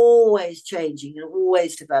is always changing and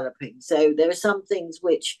always developing. So there are some things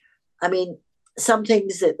which, I mean, some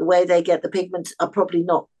things that the way they get the pigments are probably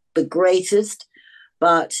not the greatest,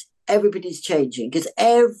 but everybody's changing because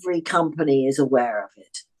every company is aware of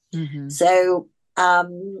it. Hmm. So,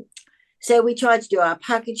 so we try to do our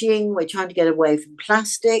packaging. We're trying to get away from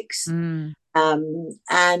plastics, Mm.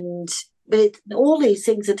 and all these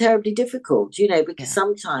things are terribly difficult, because Yeah.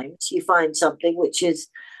 sometimes you find something which is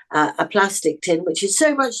a plastic tin, which is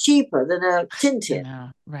so much cheaper than a tin I tin,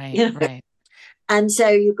 know. Right. you know, Right. and so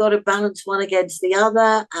you've got to balance one against the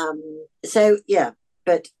other. So yeah,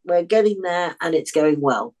 but we're getting there, and it's going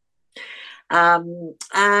well.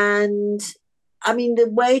 And I mean, the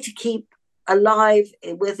way to keep alive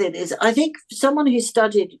with it is, I think, someone who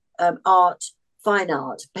studied art, fine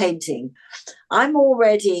art, painting. I'm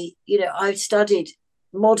already, I've studied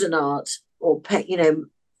modern art or,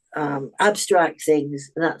 abstract things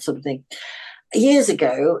and that sort of thing years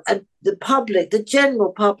ago. And the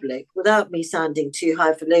general public, without me sounding too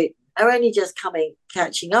highfalutin, are only just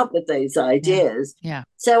catching up with those Yeah. ideas. Yeah.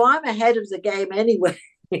 So I'm ahead of the game anyway.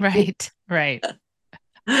 Right. Right.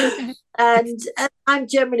 And I'm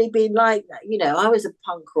generally been like that. I was a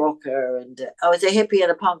punk rocker, and I was a hippie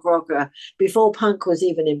and a punk rocker before punk was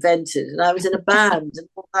even invented. And I was in a band and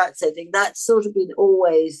all that sort of thing. That's sort of been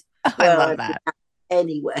always Oh, I where love I've been that. at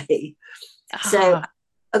anyway. So, Ah,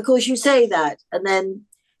 of course, you say that, and then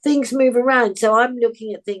things move around. So I'm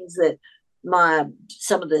looking at things that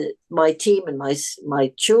some of my team and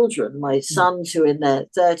my children, my mm. sons who are in their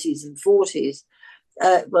 30s and 40s,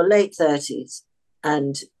 well, late 30s,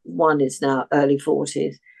 and one is now early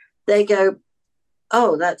 40s, they go,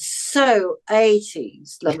 "Oh, that's so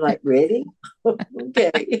 80s." I'm like, "Really?"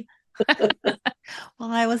 Okay. Well,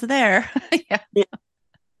 I was there. Yeah. Yeah,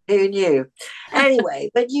 who knew? Anyway,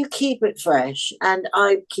 but you keep it fresh, and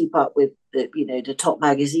I keep up with the top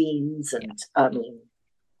magazines, Yeah. and I mean,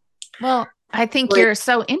 Well, I think you're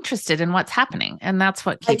so interested in what's happening, and that's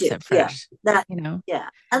what I keeps do, it yeah. fresh, That, you know? yeah.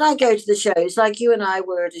 And I go to the shows, like you and I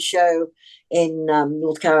were at a show in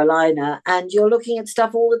North Carolina, and you're looking at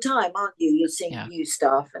stuff all the time, aren't you? You're seeing Yeah. new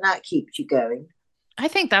stuff, and that keeps you going. I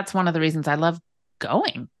think that's one of the reasons I love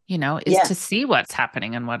going, is Yeah, to see what's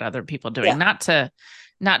happening and what other people are doing, yeah,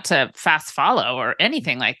 not to fast follow or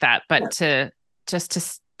anything like that, but no, to just to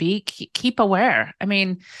speak, keep aware. I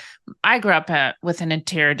mean, I grew up with an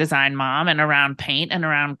interior design mom and around paint and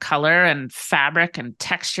around color and fabric and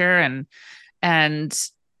texture and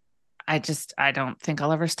I don't think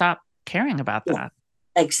I'll ever stop caring about yeah, that.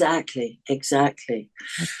 exactly, exactly.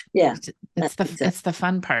 It's Yeah, it's that's the exactly. it's the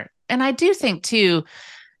fun part. And I do think too,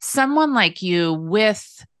 someone like you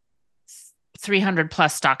with 300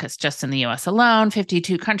 plus stockists just in the US alone,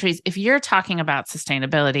 52 countries, if you're talking about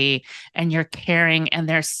sustainability and you're caring and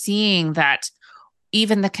they're seeing that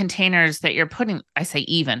even the containers that you're putting, I say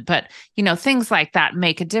even, but things like that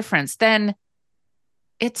make a difference, then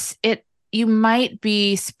it you might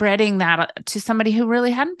be spreading that to somebody who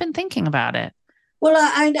really hadn't been thinking about it. Well,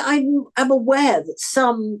 I'm aware that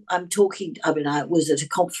some. I'm talking. I mean, I was at a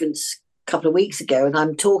conference a couple of weeks ago, and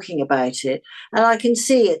I'm talking about it, and I can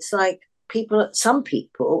see it's like some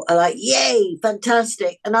people are like, "Yay,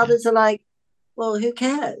 fantastic," and Yeah. others are like, "Well, who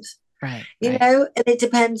cares?" Right. Right. And it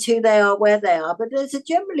depends who they are, where they are. But there's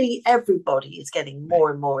generally everybody is getting Right. more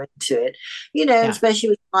and more into it, and Yeah. especially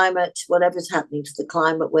with climate, whatever's happening to the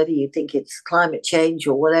climate, whether you think it's climate change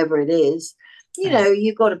or whatever it is, Right.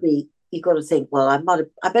 you've got to think, well,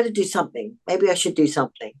 I better do something. Maybe I should do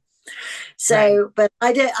something. Right. So, but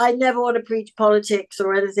I never want to preach politics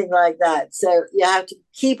or anything like that. So you have to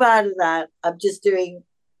keep out of that. I'm just doing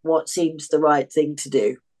what seems the right thing to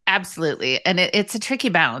do. Absolutely. And it's a tricky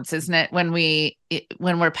balance, isn't it? When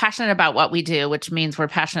we're passionate about what we do, which means we're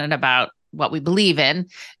passionate about what we believe in.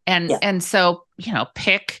 And Yeah, and so,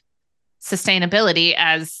 pick sustainability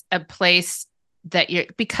as a place that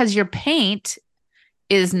because your paint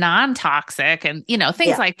is non-toxic and things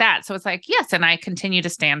yeah, like that. So it's like, yes, and I continue to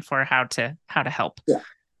stand for how to help, yeah,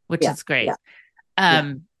 which yeah, is great. yeah, yeah.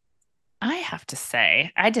 Um, I have to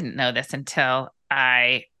say, I didn't know this until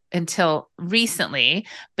recently,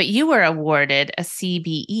 but you were awarded a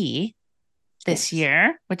CBE this Yes.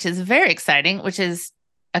 year, which is very exciting, which is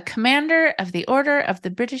a Commander of the Order of the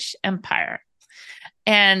British Empire.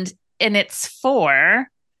 And it's for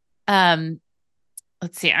um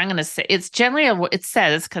let's see, I'm going to say it's generally, it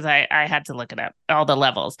says, because I had to look it up, all the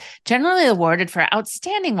levels, generally awarded for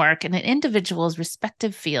outstanding work in an individual's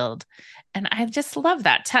respective field. And I just love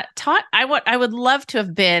that. Taught, I would love to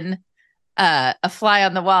have been a fly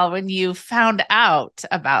on the wall when you found out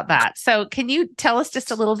about that. So can you tell us just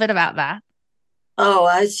a little bit about that? Oh,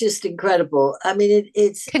 it's just incredible. I mean, it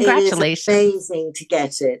is Congratulations. amazing to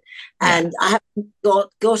get it, Yeah. and I haven't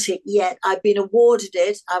got it yet. I've been awarded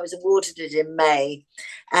it. I was awarded it in May,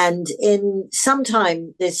 and in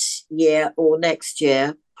sometime this year or next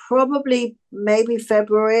year, probably maybe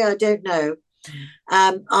February. I don't know.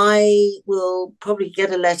 I will probably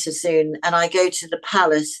get a letter soon, and I go to the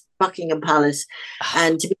palace, Buckingham Palace,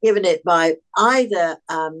 and to be given it by either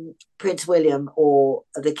Prince William or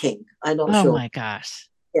the King. I'm not Oh sure. my gosh.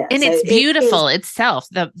 Yeah, And so it's it is. beautiful itself,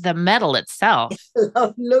 the medal itself.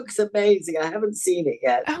 Looks amazing. I haven't seen it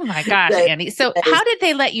yet. Oh my gosh, So Annie. So there's how did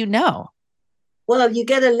they let you know? Well, you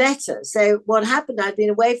get a letter. So what happened? I'd been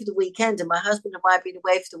away for the weekend, and my husband and I had been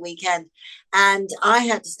away for the weekend, and I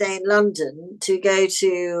had to stay in London to go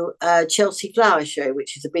to Chelsea Flower Show,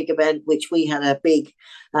 which is a big event which we had a big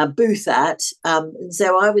booth at. And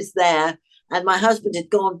so I was there, and my husband had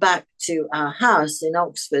gone back to our house in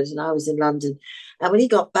Oxford, and I was in London. And when he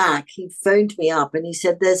got back, he phoned me up and he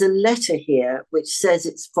said, "There's a letter here which says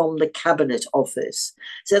it's from the Cabinet Office."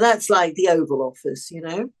 So that's like the Oval Office, you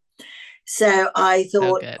know. So I So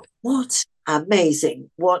thought, good. what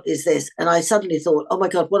amazing. What is this? And I suddenly thought, oh my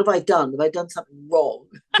God, what have I done? Have I done something wrong?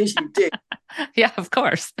 Because you do. Yeah, of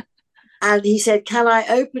course. And he said, can I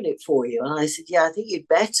open it for you? And I said, yeah, I think you'd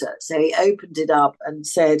better. So he opened it up and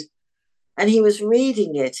said, and he was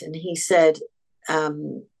reading it and he said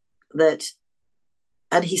that,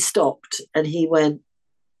 and he stopped and he went,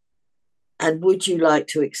 and would you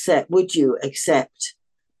accept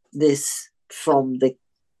this from the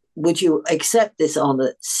would you accept this on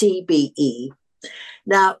the CBE?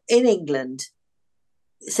 Now, in England,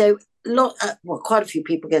 so quite a few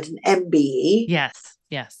people get an MBE, Yes,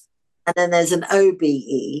 yes. and then there's an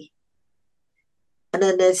OBE, and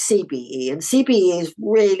then there's CBE, and CBE is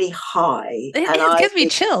really high. And It gives me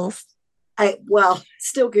chills.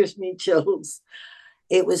 still gives me chills.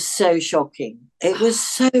 It was so shocking. It was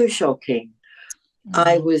so shocking.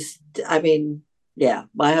 I Oh, was, I mean, yeah,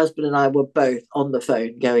 my husband and I were both on the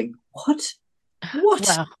phone going, what? What?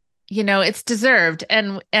 well, it's deserved.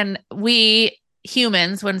 And we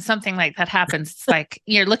humans, when something like that happens, it's like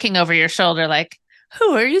you're looking over your shoulder, like,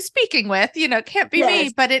 who are you speaking with? It can't be me,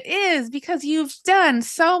 Yes. but it is because you've done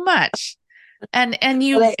so much. And Well,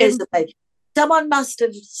 you've it is amazing. Someone must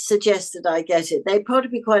have suggested I get it. They'd probably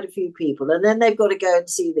be quite a few people, and then they've got to go and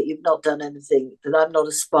see that you've not done anything, that I'm not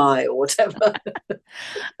a spy or whatever.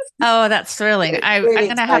 oh, that's thrilling. It's I'm really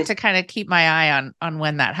gonna have to exciting. kind of keep my eye on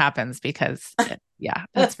when that happens because yeah,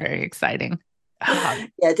 that's very exciting. Oh,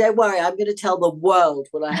 Yeah, don't worry. I'm going to tell the world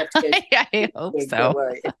when I have to go to I the hope thing. Don't so.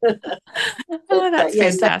 worry. But Oh, that's yes,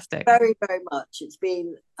 thank you fantastic. very, very much. It's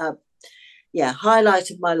been, yeah, highlight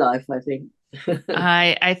of my life, I think.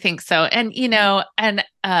 I think so. And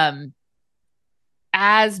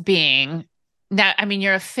as being now, I mean,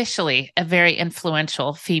 you're officially a very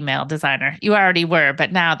influential female designer. You already were,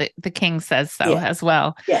 but now the king says so Yeah, as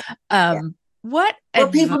well. yeah, yeah. What Well,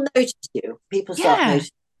 adv people notice you. People start yeah,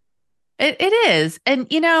 noticing. it is. And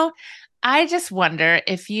I just wonder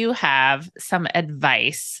if you have some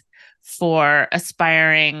advice for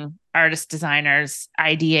aspiring artist designers,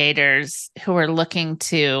 ideators who are looking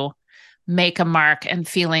to make a mark and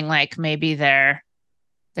feeling like maybe they're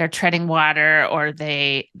treading water or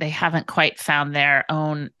they haven't quite found their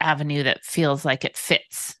own avenue that feels like it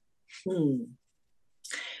fits. Hmm.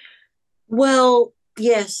 Well,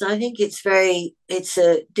 yes, I think it's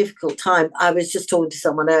a difficult time. I was just talking to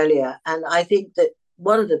someone earlier, and I think that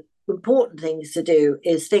one of the important things to do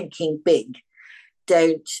is thinking big.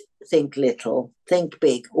 Don't think little, think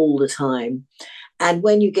big all the time. And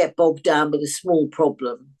when you get bogged down with a small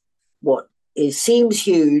problem, what is seems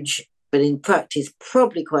huge, but in practice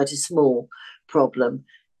probably quite a small problem,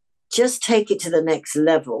 just take it to the next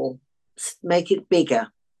level, make it bigger,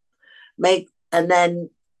 make and then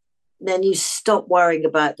you stop worrying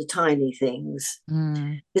about the tiny things.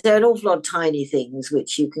 Mm, Because there are an awful lot of tiny things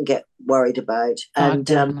which you can get worried about. bogged And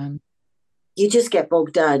down on. you just get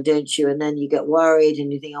bogged down, don't you? And then you get worried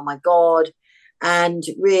and you think, oh my God. And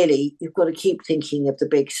really, you've got to keep thinking of the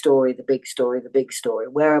big story, the big story, the big story.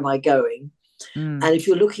 Where am I going? Mm, And if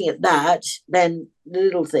you're looking at that, then the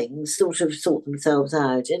little things sort of sort themselves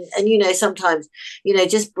out. And sometimes,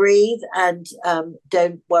 just breathe and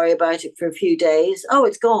don't worry about it for a few days. Oh,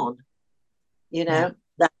 it's gone. yeah,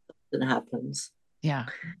 That often happens. yeah.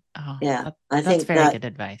 Oh, Yeah, I that's think very that, good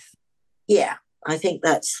advice. yeah, I think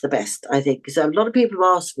that's the best. I think because a lot of people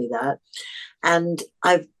have asked me that, and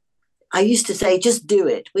I used to say just do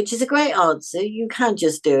it, which is a great answer. You can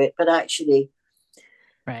just do it, but actually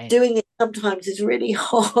Right. doing it sometimes is really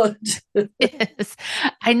hard. Yes.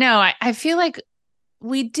 I know. I feel like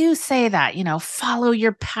we do say that, follow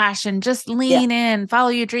your passion, just Yeah, lean in, follow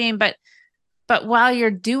your dream. But while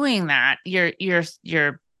you're doing that,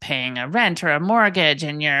 you're paying a rent or a mortgage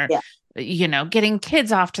and you're, yeah, getting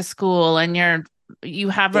kids off to school and you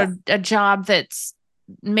have yeah, a job that's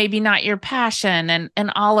maybe not your passion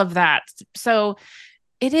and all of that. So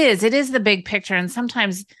it is the big picture. And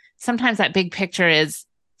sometimes that big picture is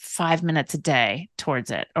 5 minutes a day towards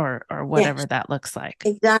it or whatever yes, that looks like.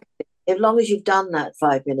 exactly. As long as you've done that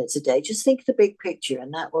 5 minutes a day, just think the big picture,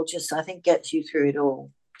 and that will just, I think, get you through it all.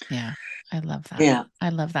 Yeah, I love that. Yeah, I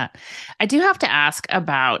love that. I do have to ask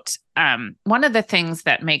about one of the things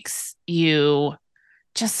that makes you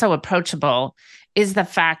just so approachable is the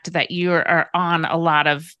fact that you are on a lot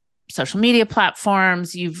of social media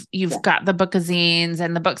platforms. You've yeah, got the bookazines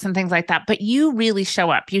and the books and things like that, but you really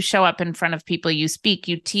show up. You show up in front of people, you speak,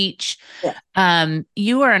 you teach. yeah.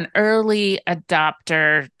 You are an early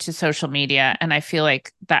adopter to social media, and I feel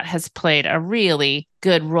like that has played a really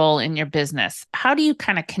good role in your business. How do you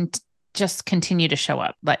kind of just continue to show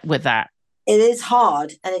up like with that? It is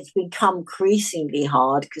hard, and it's become increasingly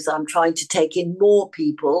hard because I'm trying to take in more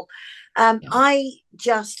people. Yeah.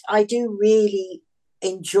 I do really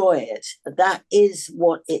enjoy it. That is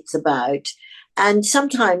what it's about. And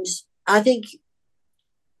sometimes I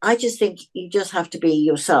just think you just have to be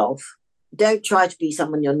yourself. Don't try to be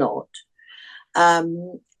someone you're not.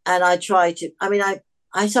 And I try to,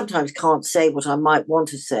 I sometimes can't say what I might want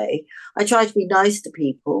to say. I try to be nice to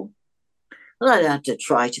people. Well, I don't have to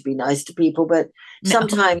try to be nice to people, but No.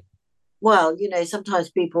 sometimes, well, sometimes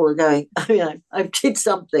people are going, I did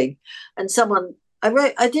something, and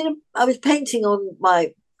I was painting on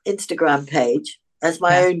my Instagram page as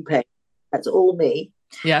my Yeah. own page. That's all me.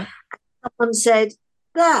 Yeah. Someone said,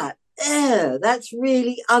 that's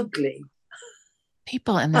really ugly.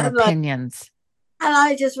 People and their I'm like, opinions. and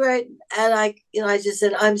I just wrote, and I just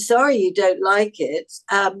said, I'm sorry you don't like it,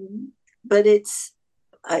 but it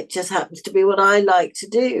just happens to be what I like to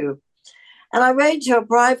do. And I wrote to her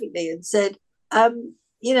privately and said,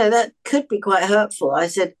 that could be quite hurtful. I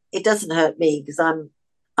said, it doesn't hurt me because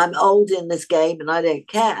I'm old in this game and I don't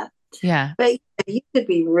care. Yeah. But you could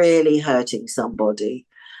be really hurting somebody.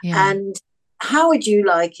 Yeah. And how would you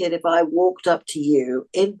like it if I walked up to you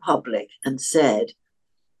in public and said,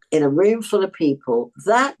 in a room full of people,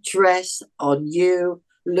 that dress on you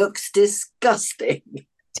looks disgusting?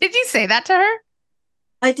 Did you say that to her?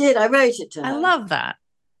 I did. I wrote it to I her love that.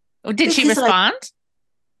 Oh, did she because respond?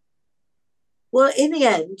 well, in the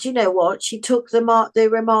end, you know what? She took the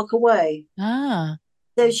remark away. Ah,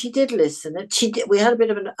 So she did listen, and she did. We had a bit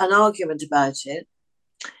of an argument about it,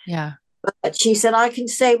 yeah. but she said, "I can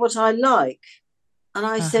say what I like," and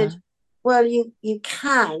I Uh-huh. said, "Well, you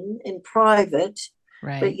can in private, but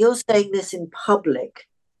Right. you're saying this in public."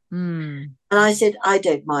 Hmm. And I said, "I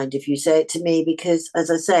don't mind if you say it to me because,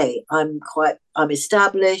 as I say, I'm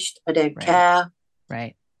established. I don't Right. care.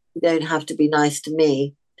 Right. You don't have to be nice to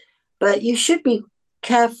me, but you should be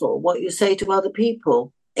careful what you say to other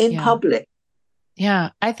people in Yeah. public." Yeah.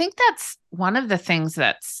 I think that's one of the things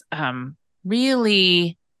that's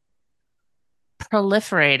really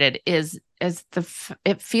proliferated is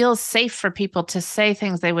it feels safe for people to say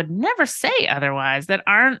things they would never say otherwise that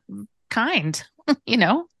aren't kind, you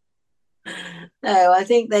know? No, I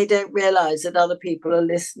think they don't realize that other people are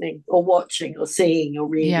listening or watching or seeing or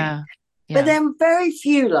reading. Yeah. But Yeah. there are very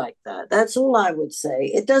few like that. That's all I would say.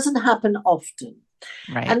 It doesn't happen often.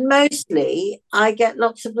 Right. And mostly I get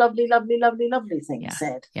lots of lovely, lovely, lovely, lovely things Yeah.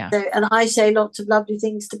 said. Yeah. So, and I say lots of lovely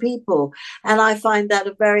things to people. And I find that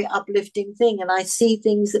a very uplifting thing. And I see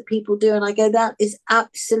things that people do and I go, that is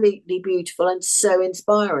absolutely beautiful and so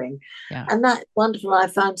inspiring. Yeah. And that's wonderful. I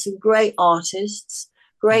found some great artists,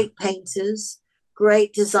 Yeah. great painters,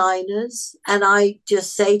 great designers. And I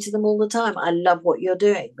just say to them all the time, I love what you're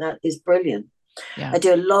doing. That is brilliant. Yeah. I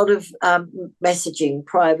do a lot of messaging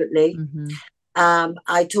privately. Mm-hmm.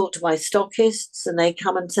 I talk to my stockists and they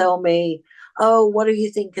come and tell me, oh, what do you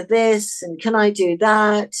think of this? And can I do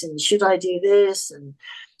that? And should I do this? And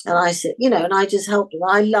I said, and I just help them.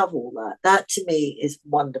 I love all that. That to me is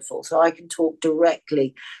wonderful. So I can talk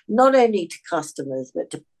directly, not only to customers,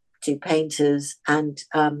 but to painters and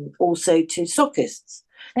also to stockists.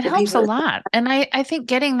 It The helps a people, lot. And I think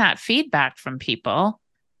getting that feedback from people,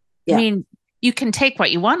 I yeah, mean, you can take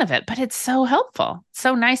what you want of it, but it's so helpful.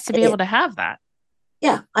 So nice to be it is. able to have that.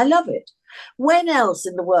 Yeah, I love it. When else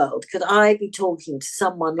in the world could I be talking to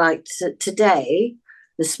someone like today,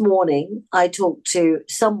 this morning? I talked to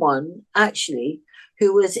someone actually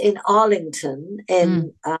who was in Arlington Mm,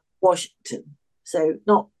 in Washington, so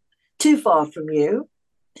not too far from you.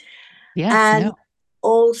 yes, And no.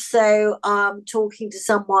 also talking to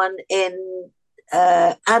someone in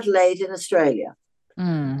Adelaide in Australia.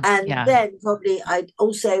 And Yeah. then probably I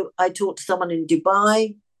talked to someone in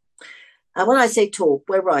Dubai. And when I say talk,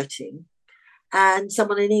 we're writing, and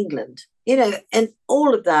someone in England, and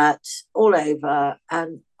all of that all over.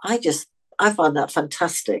 And I find that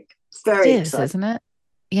fantastic. It Very is, exciting. isn't it?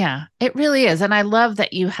 Yeah, it really is. And I love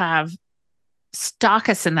that you have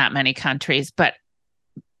stockists in that many countries, but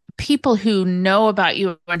people who know about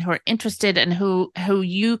you and who are interested and who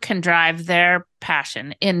you can drive their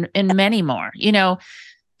passion in many more.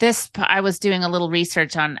 This I was doing a little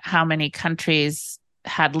research on how many countries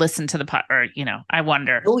had listened to the pod, or I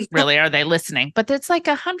wonder, Oh, yeah. really, are they listening? But it's like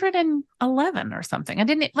 111 or something. I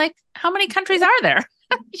didn't like how many countries are there?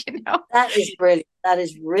 you know. That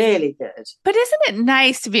is really good. But isn't it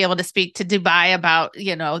nice to be able to speak to Dubai about,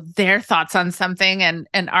 their thoughts on something and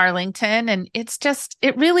Arlington? And it's just,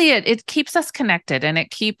 it keeps us connected and it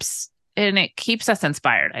keeps us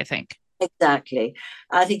inspired, I think. Exactly.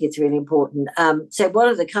 I think it's really important. So one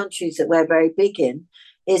of the countries that we're very big in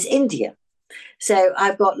is India. So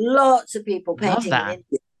I've got lots of people Love painting in that.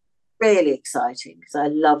 India. Really exciting because I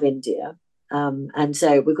love India. And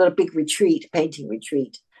so we've got a big retreat, painting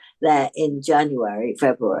retreat there in January,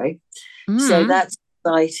 February. So Mm, that's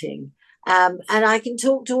exciting. And I can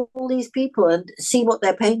talk to all these people and see what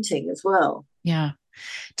they're painting as well. yeah.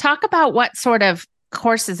 Talk about what sort of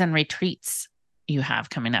courses and retreats you have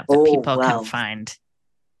coming up that Oh, people can well, find.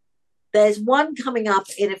 there's one coming up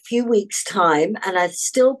in a few weeks' time, and there's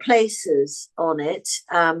still places on it.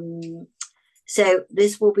 So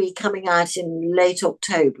this will be coming out in late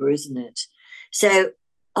October, isn't it? So,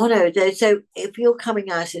 oh no, so if you're coming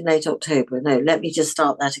out in late October, no, let me just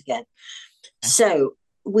start that again. Okay, So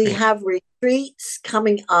we great. have retreats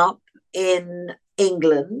coming up in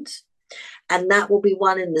England, and that will be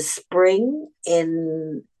one in the spring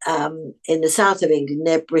in the south of England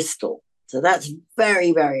near Bristol. So that's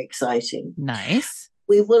very, very exciting. Nice.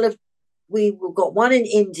 We will have we've got one in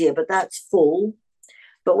India, but that's full.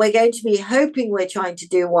 But we're going to be hoping we're trying to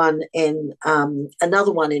do one in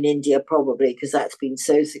another one in India, probably because that's been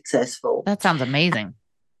so successful. That sounds amazing.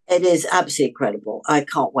 It is absolutely incredible. I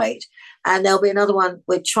can't wait. And there'll be another one.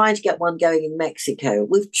 We're trying to get one going in Mexico.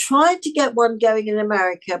 We've tried to get one going in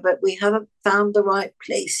America, but we haven't found the right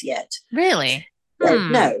place yet. Really? So,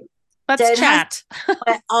 Hmm. no. So Let's it has chat.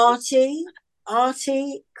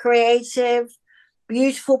 arty, creative,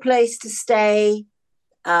 beautiful place to stay.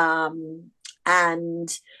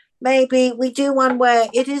 And maybe we do one where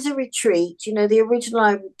it is a retreat. The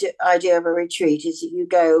original idea of a retreat is that you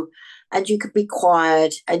go and you can be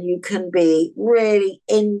quiet and you can be really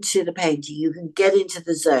into the painting. You can get into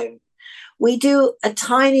the zone. We do a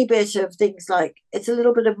tiny bit of things like it's a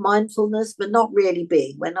little bit of mindfulness, but not really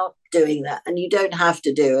being. We're not doing that, and you don't have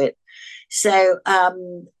to do it. So a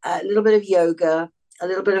little bit of yoga, a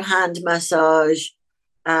little bit of hand massage,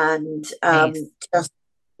 and Nice. just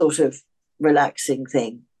sort of relaxing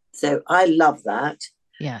thing. So I love that.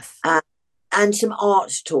 Yes. Uh, and some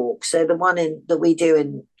art talk. So the one that we do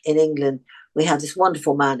in England, we have this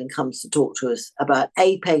wonderful man who comes to talk to us about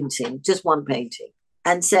a painting, just one painting.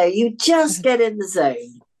 And so you What just a, get in the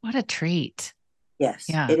zone. what a treat. Yes,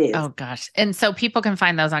 Yeah. it is Oh gosh. And so people can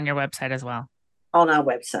find those on your website as well. on our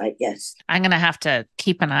website. Yes. I'm gonna have to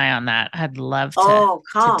keep an eye on that. I'd love to Oh,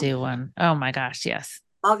 to come. do one. Oh my gosh, yes.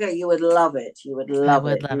 Margot, you would love it. You would I love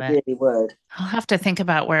would it. love You it. really would. I'll have to think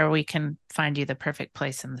about where we can find you the perfect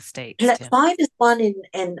place in the States too. Find us one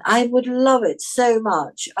in I would love it so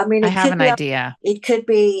much. I mean, I have an idea. it could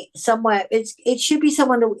be somewhere. It should be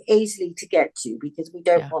somewhere easily to get to because we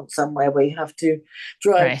don't Yeah. want somewhere where you have to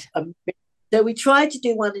drive. Right. So we tried to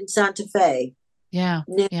do one in Santa Fe Yeah.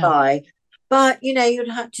 Yeah. nearby, but you'd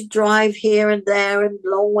have to drive here and there and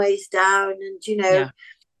long ways down, and Yeah.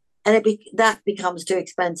 and that becomes too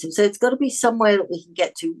expensive. So it's got to be somewhere that we can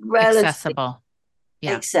get to relatively Accessible.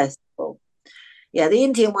 Yeah. accessible. Yeah, the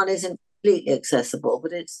Indian one isn't completely accessible,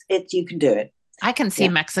 but it's you can do it. I can see Yeah,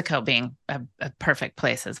 Mexico being a perfect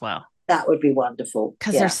place as well that would be wonderful.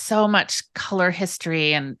 because there's Yeah, so much color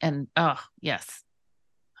history and oh yes.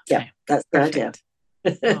 yeah, Okay. that's the idea.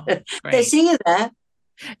 Perfect. Oh, So great. see you there.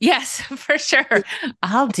 Yes, for sure.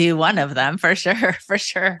 I'll do one of them for sure. For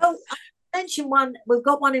sure. Oh, I mentioned one. We've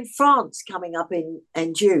got one in France coming up in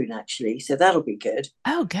June, actually. So that'll be good.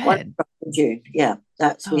 Oh, One good. June. Yeah, we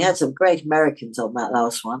Oh, had some great Americans on that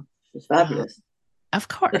last one. It was oh, fabulous. of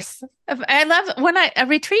course. I love when a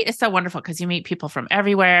retreat is so wonderful because you meet people from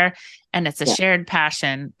everywhere and it's a Yeah, shared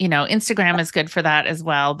passion. Instagram is good for that as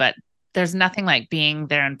well, but there's nothing like being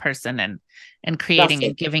there in person and creating nothing.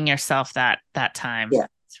 and giving yourself that time. Yeah,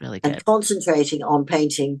 It's really good. and concentrating on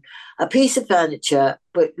painting a piece of furniture,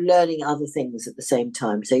 but learning other things at the same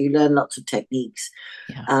time. So you learn lots of techniques,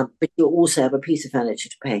 Yeah. but you also have a piece of furniture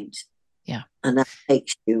to paint, Yeah. and that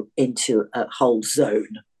takes you into a whole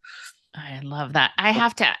zone. I love that. I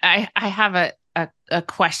have a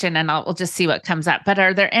question and we'll just see what comes up. But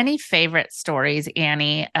are there any favorite stories,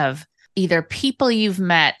 Annie, of either people you've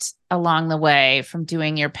met along the way from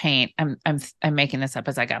doing your paint? I'm making this up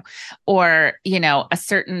as I go, or a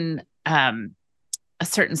certain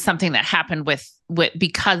something that happened with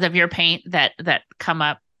because of your paint that come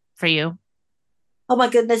up for you. Oh my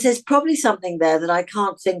goodness, there's probably something there that I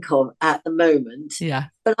can't think of at the moment. Yeah.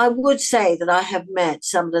 But I would say that I have met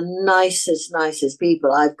some of the nicest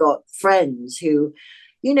people. I've got friends who,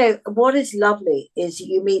 what is lovely is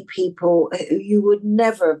you meet people who you would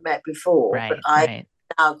never have met before. But Right. I Right.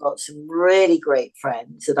 now got some really great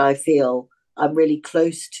friends that I feel I'm really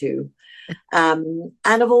close to, and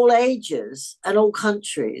of all ages and all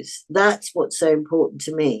countries. That's what's so important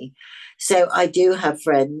to me. So I do have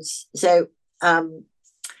friends. Um,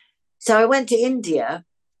 so I went to India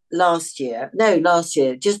last year, no, last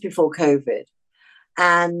year, just before COVID.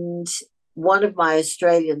 And one of my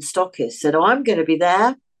Australian stockists said, "Oh, I'm going to be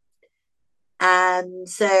there." And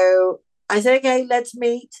so I said, "Okay, let's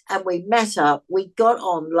meet." And we met up. We got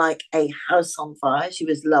on like a house on fire. She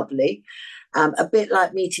was lovely. A bit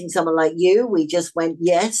like meeting someone like you. We just went,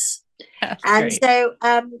 yes. That's And great. so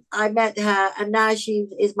I met her, and now she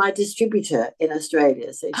is my distributor in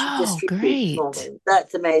Australia. So she Oh, distributes for great. me.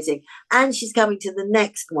 That's amazing. And she's coming to the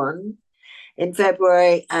next one in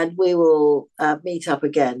February, and we will meet up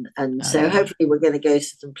again. And Oh so yeah. hopefully we're going to go to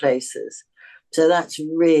some places. So that's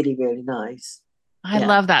really, really nice. I Yeah.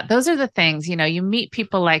 love that. Those are the things, you meet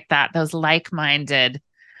people like that, those like-minded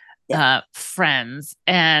Yeah. friends.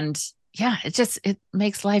 And yeah, it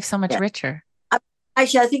makes life so much Yeah. richer.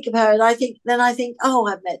 Actually, I think of her and I think, oh,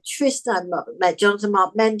 I've met Tristan, I've met Jonathan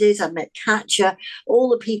Mark Mendes, I've met Katja, all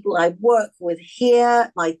the people I work with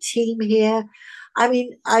here, my team here. I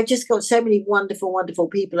mean, I just got so many wonderful, wonderful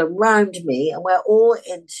people around me, and we're all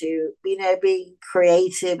into, being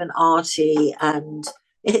creative and arty, and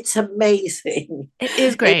it's amazing. It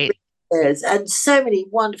is It great. really is. And so many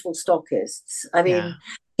wonderful stockists. I Yeah. mean,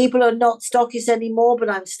 people are not stockists anymore, but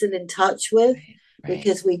I'm still in touch with Right. Right.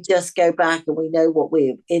 because we just go back and we know what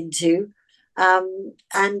we're into.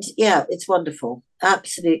 And yeah, it's wonderful.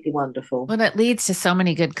 Absolutely wonderful. Well, it leads to so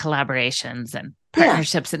many good collaborations and Yeah.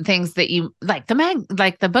 partnerships and things that you like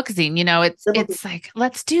like the bookzine, it's like,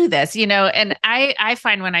 let's do this, and I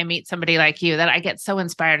find when I meet somebody like you that I get so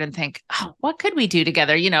inspired and think, oh, what could we do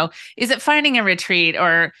together? Is it finding a retreat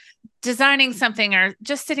or designing something or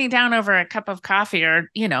just sitting down over a cup of coffee or,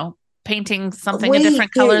 painting something a We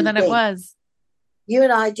different color do than it think, was. you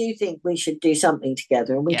and I do think we should do something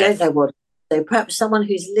together, and we don't Yes. know what. So perhaps someone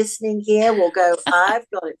who's listening here will go, "I've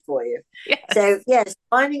got it for you." So Yes. yes,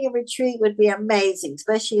 finding a retreat would be amazing,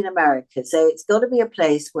 especially in America. So it's got to be a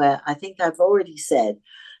place where I think I've already said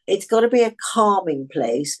it's got to be a calming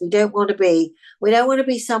place. We don't want to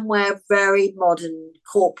be somewhere very modern,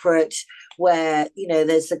 corporate, where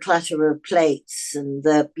there's the clatter of plates and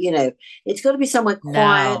it's got to be somewhere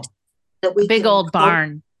quiet No. that A we big can old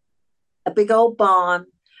barn. a big old barn.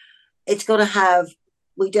 It's got to have,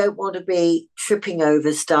 we don't want to be tripping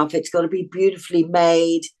over stuff. It's got to be beautifully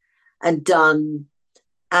made and done.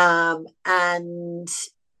 And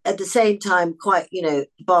at the same time, quite,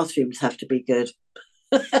 bathrooms have to be good.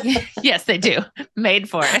 Yes, they do. Made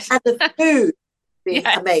for it. And the food be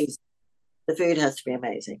Yes. amazing. The food has to be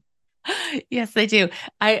amazing. Yes, they do.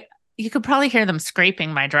 You could probably hear them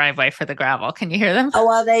scraping my driveway for the gravel. Can you hear them? Oh,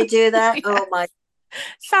 while they do that, Yes. oh my,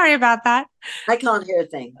 Sorry about that. I can't hear a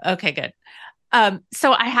thing. Okay, good.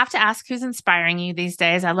 So I have to ask who's inspiring you these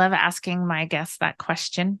days. I love asking my guests that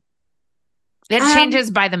question. It Um, changes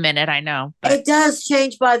by the minute, I know, but it does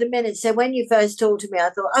change by the minute. So when you first talked to me, I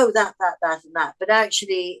thought, oh, that, and that. But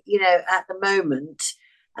actually, at the moment,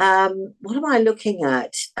 what am I looking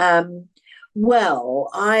at? Well,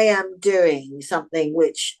 I am doing something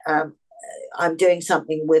which I'm doing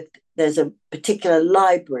something with. There's a particular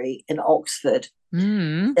library in Oxford.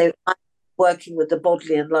 mm, So I'm working with the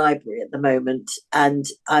Bodleian Library at the moment, and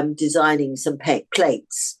I'm designing some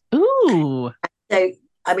plates. ooh, So,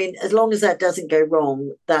 I mean, as long as that doesn't go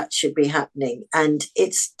wrong, that should be happening. And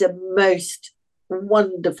it's the most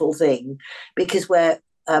wonderful thing because we're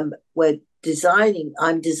designing.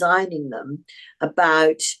 I'm designing them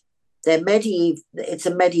about they're medieval. It's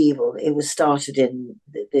a medieval. It was started in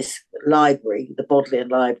this library, the Bodleian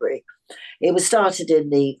Library. It was started in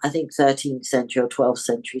the I think 13th century or 12th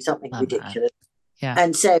century, something Love that. ridiculous. Yeah.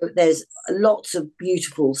 And so there's lots of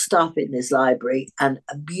beautiful stuff in this library and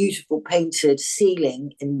a beautiful painted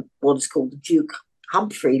ceiling in what is called the Duke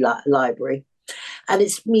Humphrey Library. And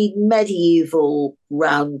it's medieval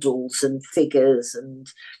roundels and figures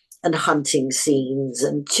and hunting scenes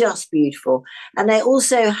and just beautiful. And they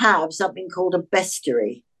also have something called a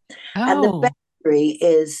bestiary. And the Oh, bestiary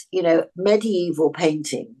is, medieval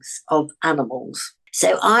paintings of animals.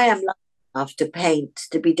 So I am lucky enough to paint,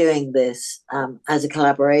 to be doing this as a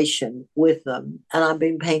collaboration with them. And I've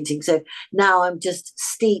been painting. So now I'm just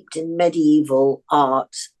steeped in medieval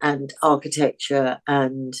art and architecture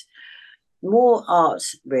and more art,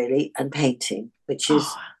 really, and painting, which oh,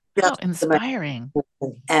 is how just the most inspiring. important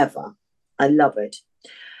thing ever. I love it.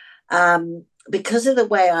 Because of the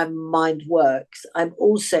way my mind works, I'm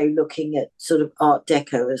also looking at sort of Art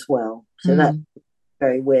Deco as well. So that's Mm,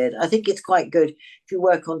 very weird. I think it's quite good if you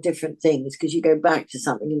work on different things because you go back to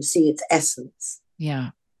something and see its essence.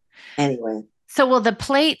 yeah. Anyway, So will the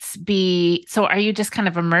plates be, so are you just kind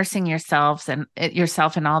of immersing yourself in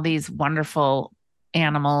all these wonderful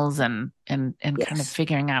animals and kind of yes.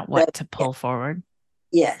 figuring out So, what to yeah, pull forward?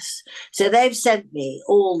 yes. So they've sent me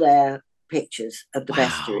all their pictures of the Wow.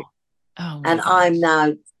 bestiary, Oh my and I'm gosh.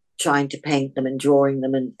 now trying to paint them and drawing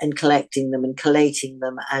them and collecting them and collating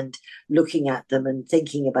them and looking at them and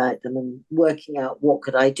thinking about them and working out what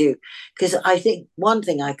could I do. Because I think one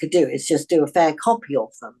thing I could do is just do a fair copy of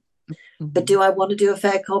them. But Mhm. do I want to do a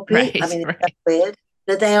fair copy? I Right, mean, it's right. weird.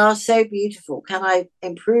 But they are so beautiful. Can I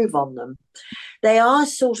improve on them? They are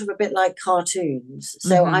sort of a bit like cartoons.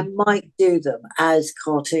 So I Hmm. might do them as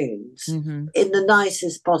cartoons Hmm. in the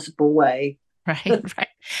nicest possible way. Right, right.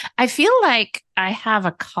 I feel like I have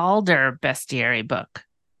a Calder bestiary book.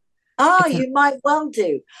 Ah, It's an, you might well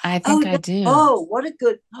do. I Oh, think I no. do. Oh, what a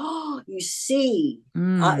good. Oh, you see, I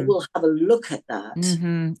Mm. will have a look at that.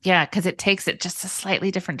 Hmm. Yeah, because it takes it just a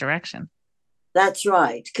slightly different direction. That's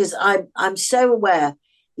right. Because I'm so aware.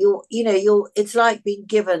 You're. It's like being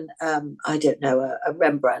given, I don't know, a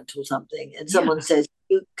Rembrandt or something, and someone Yeah. says,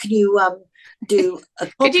 Can you do a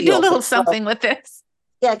Could you copy do a of little it?" Well, something with this?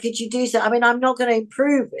 yeah, could you do so? I mean, I'm not going to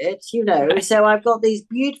improve it, Right. So I've got these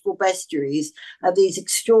beautiful bestiaries of these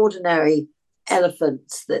extraordinary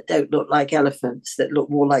elephants that don't look like elephants, that look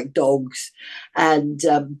more like dogs, and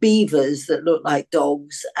beavers that look like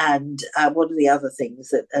dogs, and what are the other things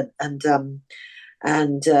that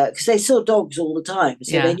and because they saw dogs all the time,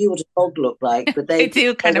 so they Yeah. knew what a dog looked like, but They they do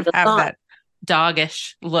they kind were of have alive. that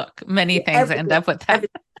doggish look. Many Yeah, things end up with that.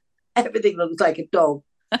 everything looks like a dog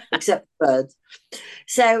except birds.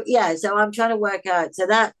 So yeah, so I'm trying to work out. So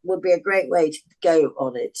that would be a great way to go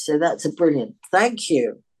on it. So that's a brilliant. Thank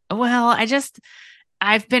you. Well,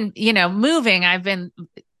 I've been, moving. I've been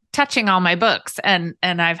touching all my books and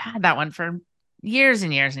I've had that one for years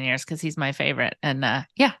and years and years because he's my favorite. And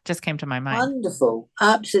yeah, just came to my mind. Wonderful,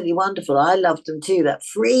 absolutely wonderful. I loved them too. That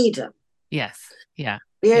freedom, Yes. Yeah.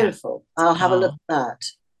 Yeah. beautiful. I'll have a look Oh, at that.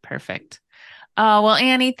 perfect. Oh, well,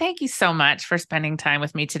 Annie, thank you so much for spending time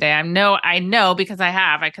with me today. I know because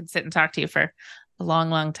I could sit and talk to you for a long,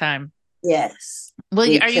 long time. Yes, Are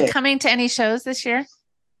we you could. coming to any shows this year?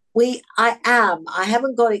 I am. I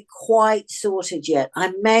haven't got it quite sorted yet.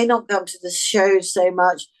 I may not come to the show so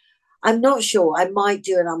much. I'm not sure. I might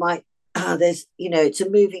do, and I might. It's a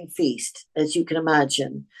moving feast, as you can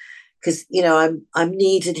imagine, because I'm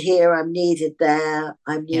needed here, I'm needed there,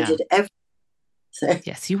 I'm Yeah. needed everywhere. So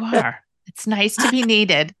Yes, you are. It's nice to be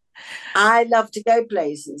needed. I love to go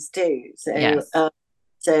places too. Yes.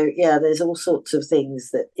 So yeah, there's all sorts of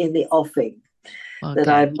things that in the offing Well, that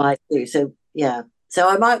I good. might do. So yeah, so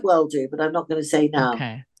I might well do, but I'm not going to say now.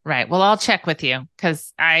 Okay. Right. Well, I'll check with you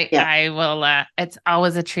because I Yeah. I will it's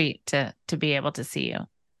always a treat to be able to see you.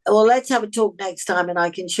 Well, let's have a talk next time, and I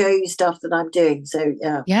can show you stuff that I'm doing. So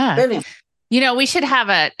yeah, Yeah. brilliant. We should have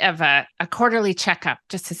a quarterly checkup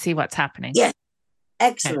just to see what's happening. Yeah, Okay.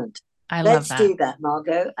 excellent. I love Let's that. do that,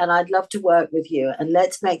 Margot. And I'd love to work with you. And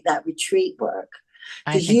let's make that retreat work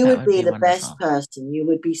I because think you that would would be be the best wonderful. person. You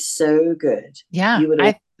would be so good. Yeah, You would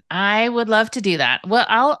all. I would love to do that. Well,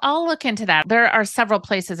 I'll look into that. There are several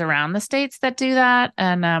places around the states that do that,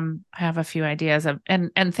 and I have a few ideas of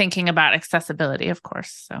and thinking about accessibility, of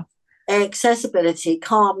course. So Accessibility,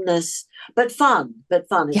 calmness, but fun. But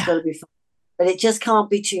fun. It's yeah, got to be fun. But it just can't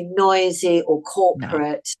be too noisy or no,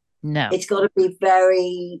 corporate. no, It's got to be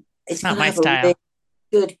very, it's it's got not to my have a real style.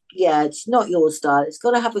 good. Yeah, it's not your style. It's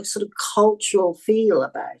got to have a sort of cultural feel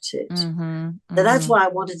about it. Mm-hmm. So that's Mm-hmm. why I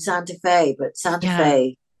wanted Santa Fe, but Santa Yeah,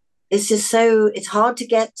 Fe, it's just so, it's hard to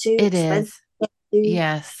get to, it expensive is. to get to.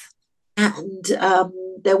 Yes. And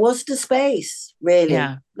there wasn't a space, really.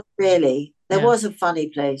 Yeah. Not really. There Yeah. was a funny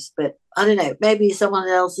place, but I don't know. Maybe someone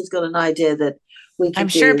else has got an idea that we I'm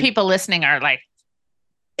could sure do. people listening are like,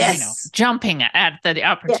 Yes. jumping at the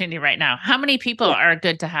Yeah. opportunity right now. How many people Yeah. are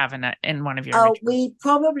good to have in one of your retreats? We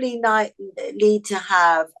probably need to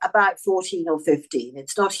have about 14 or 15.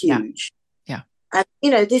 It's not Yeah. huge. Yeah. And,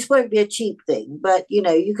 this won't be a cheap thing, but,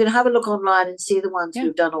 you can have a look online and see the ones Yeah.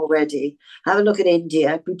 we've done already. Have a look at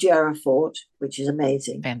India, Bujara Fort, which is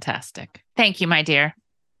amazing. Fantastic. Thank you, my dear.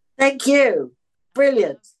 Thank you.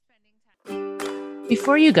 Brilliant.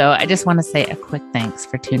 Before you go, I just want to say a quick thanks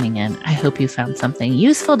for tuning in. I hope you found something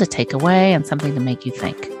useful to take away and something to make you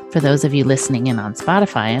think. For those of you listening in on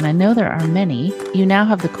Spotify, and I know there are many, you now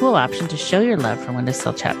have the cool option to show your love for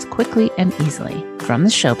Windowsill Chats quickly and easily. From the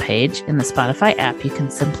show page in the Spotify app, you can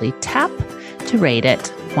simply tap to rate it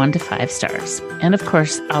 1 to 5 stars. And of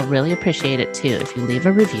course, I'll really appreciate it too if you leave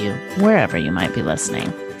a review wherever you might be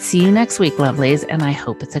listening. See you next week, lovelies, and I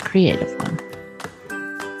hope it's a creative one.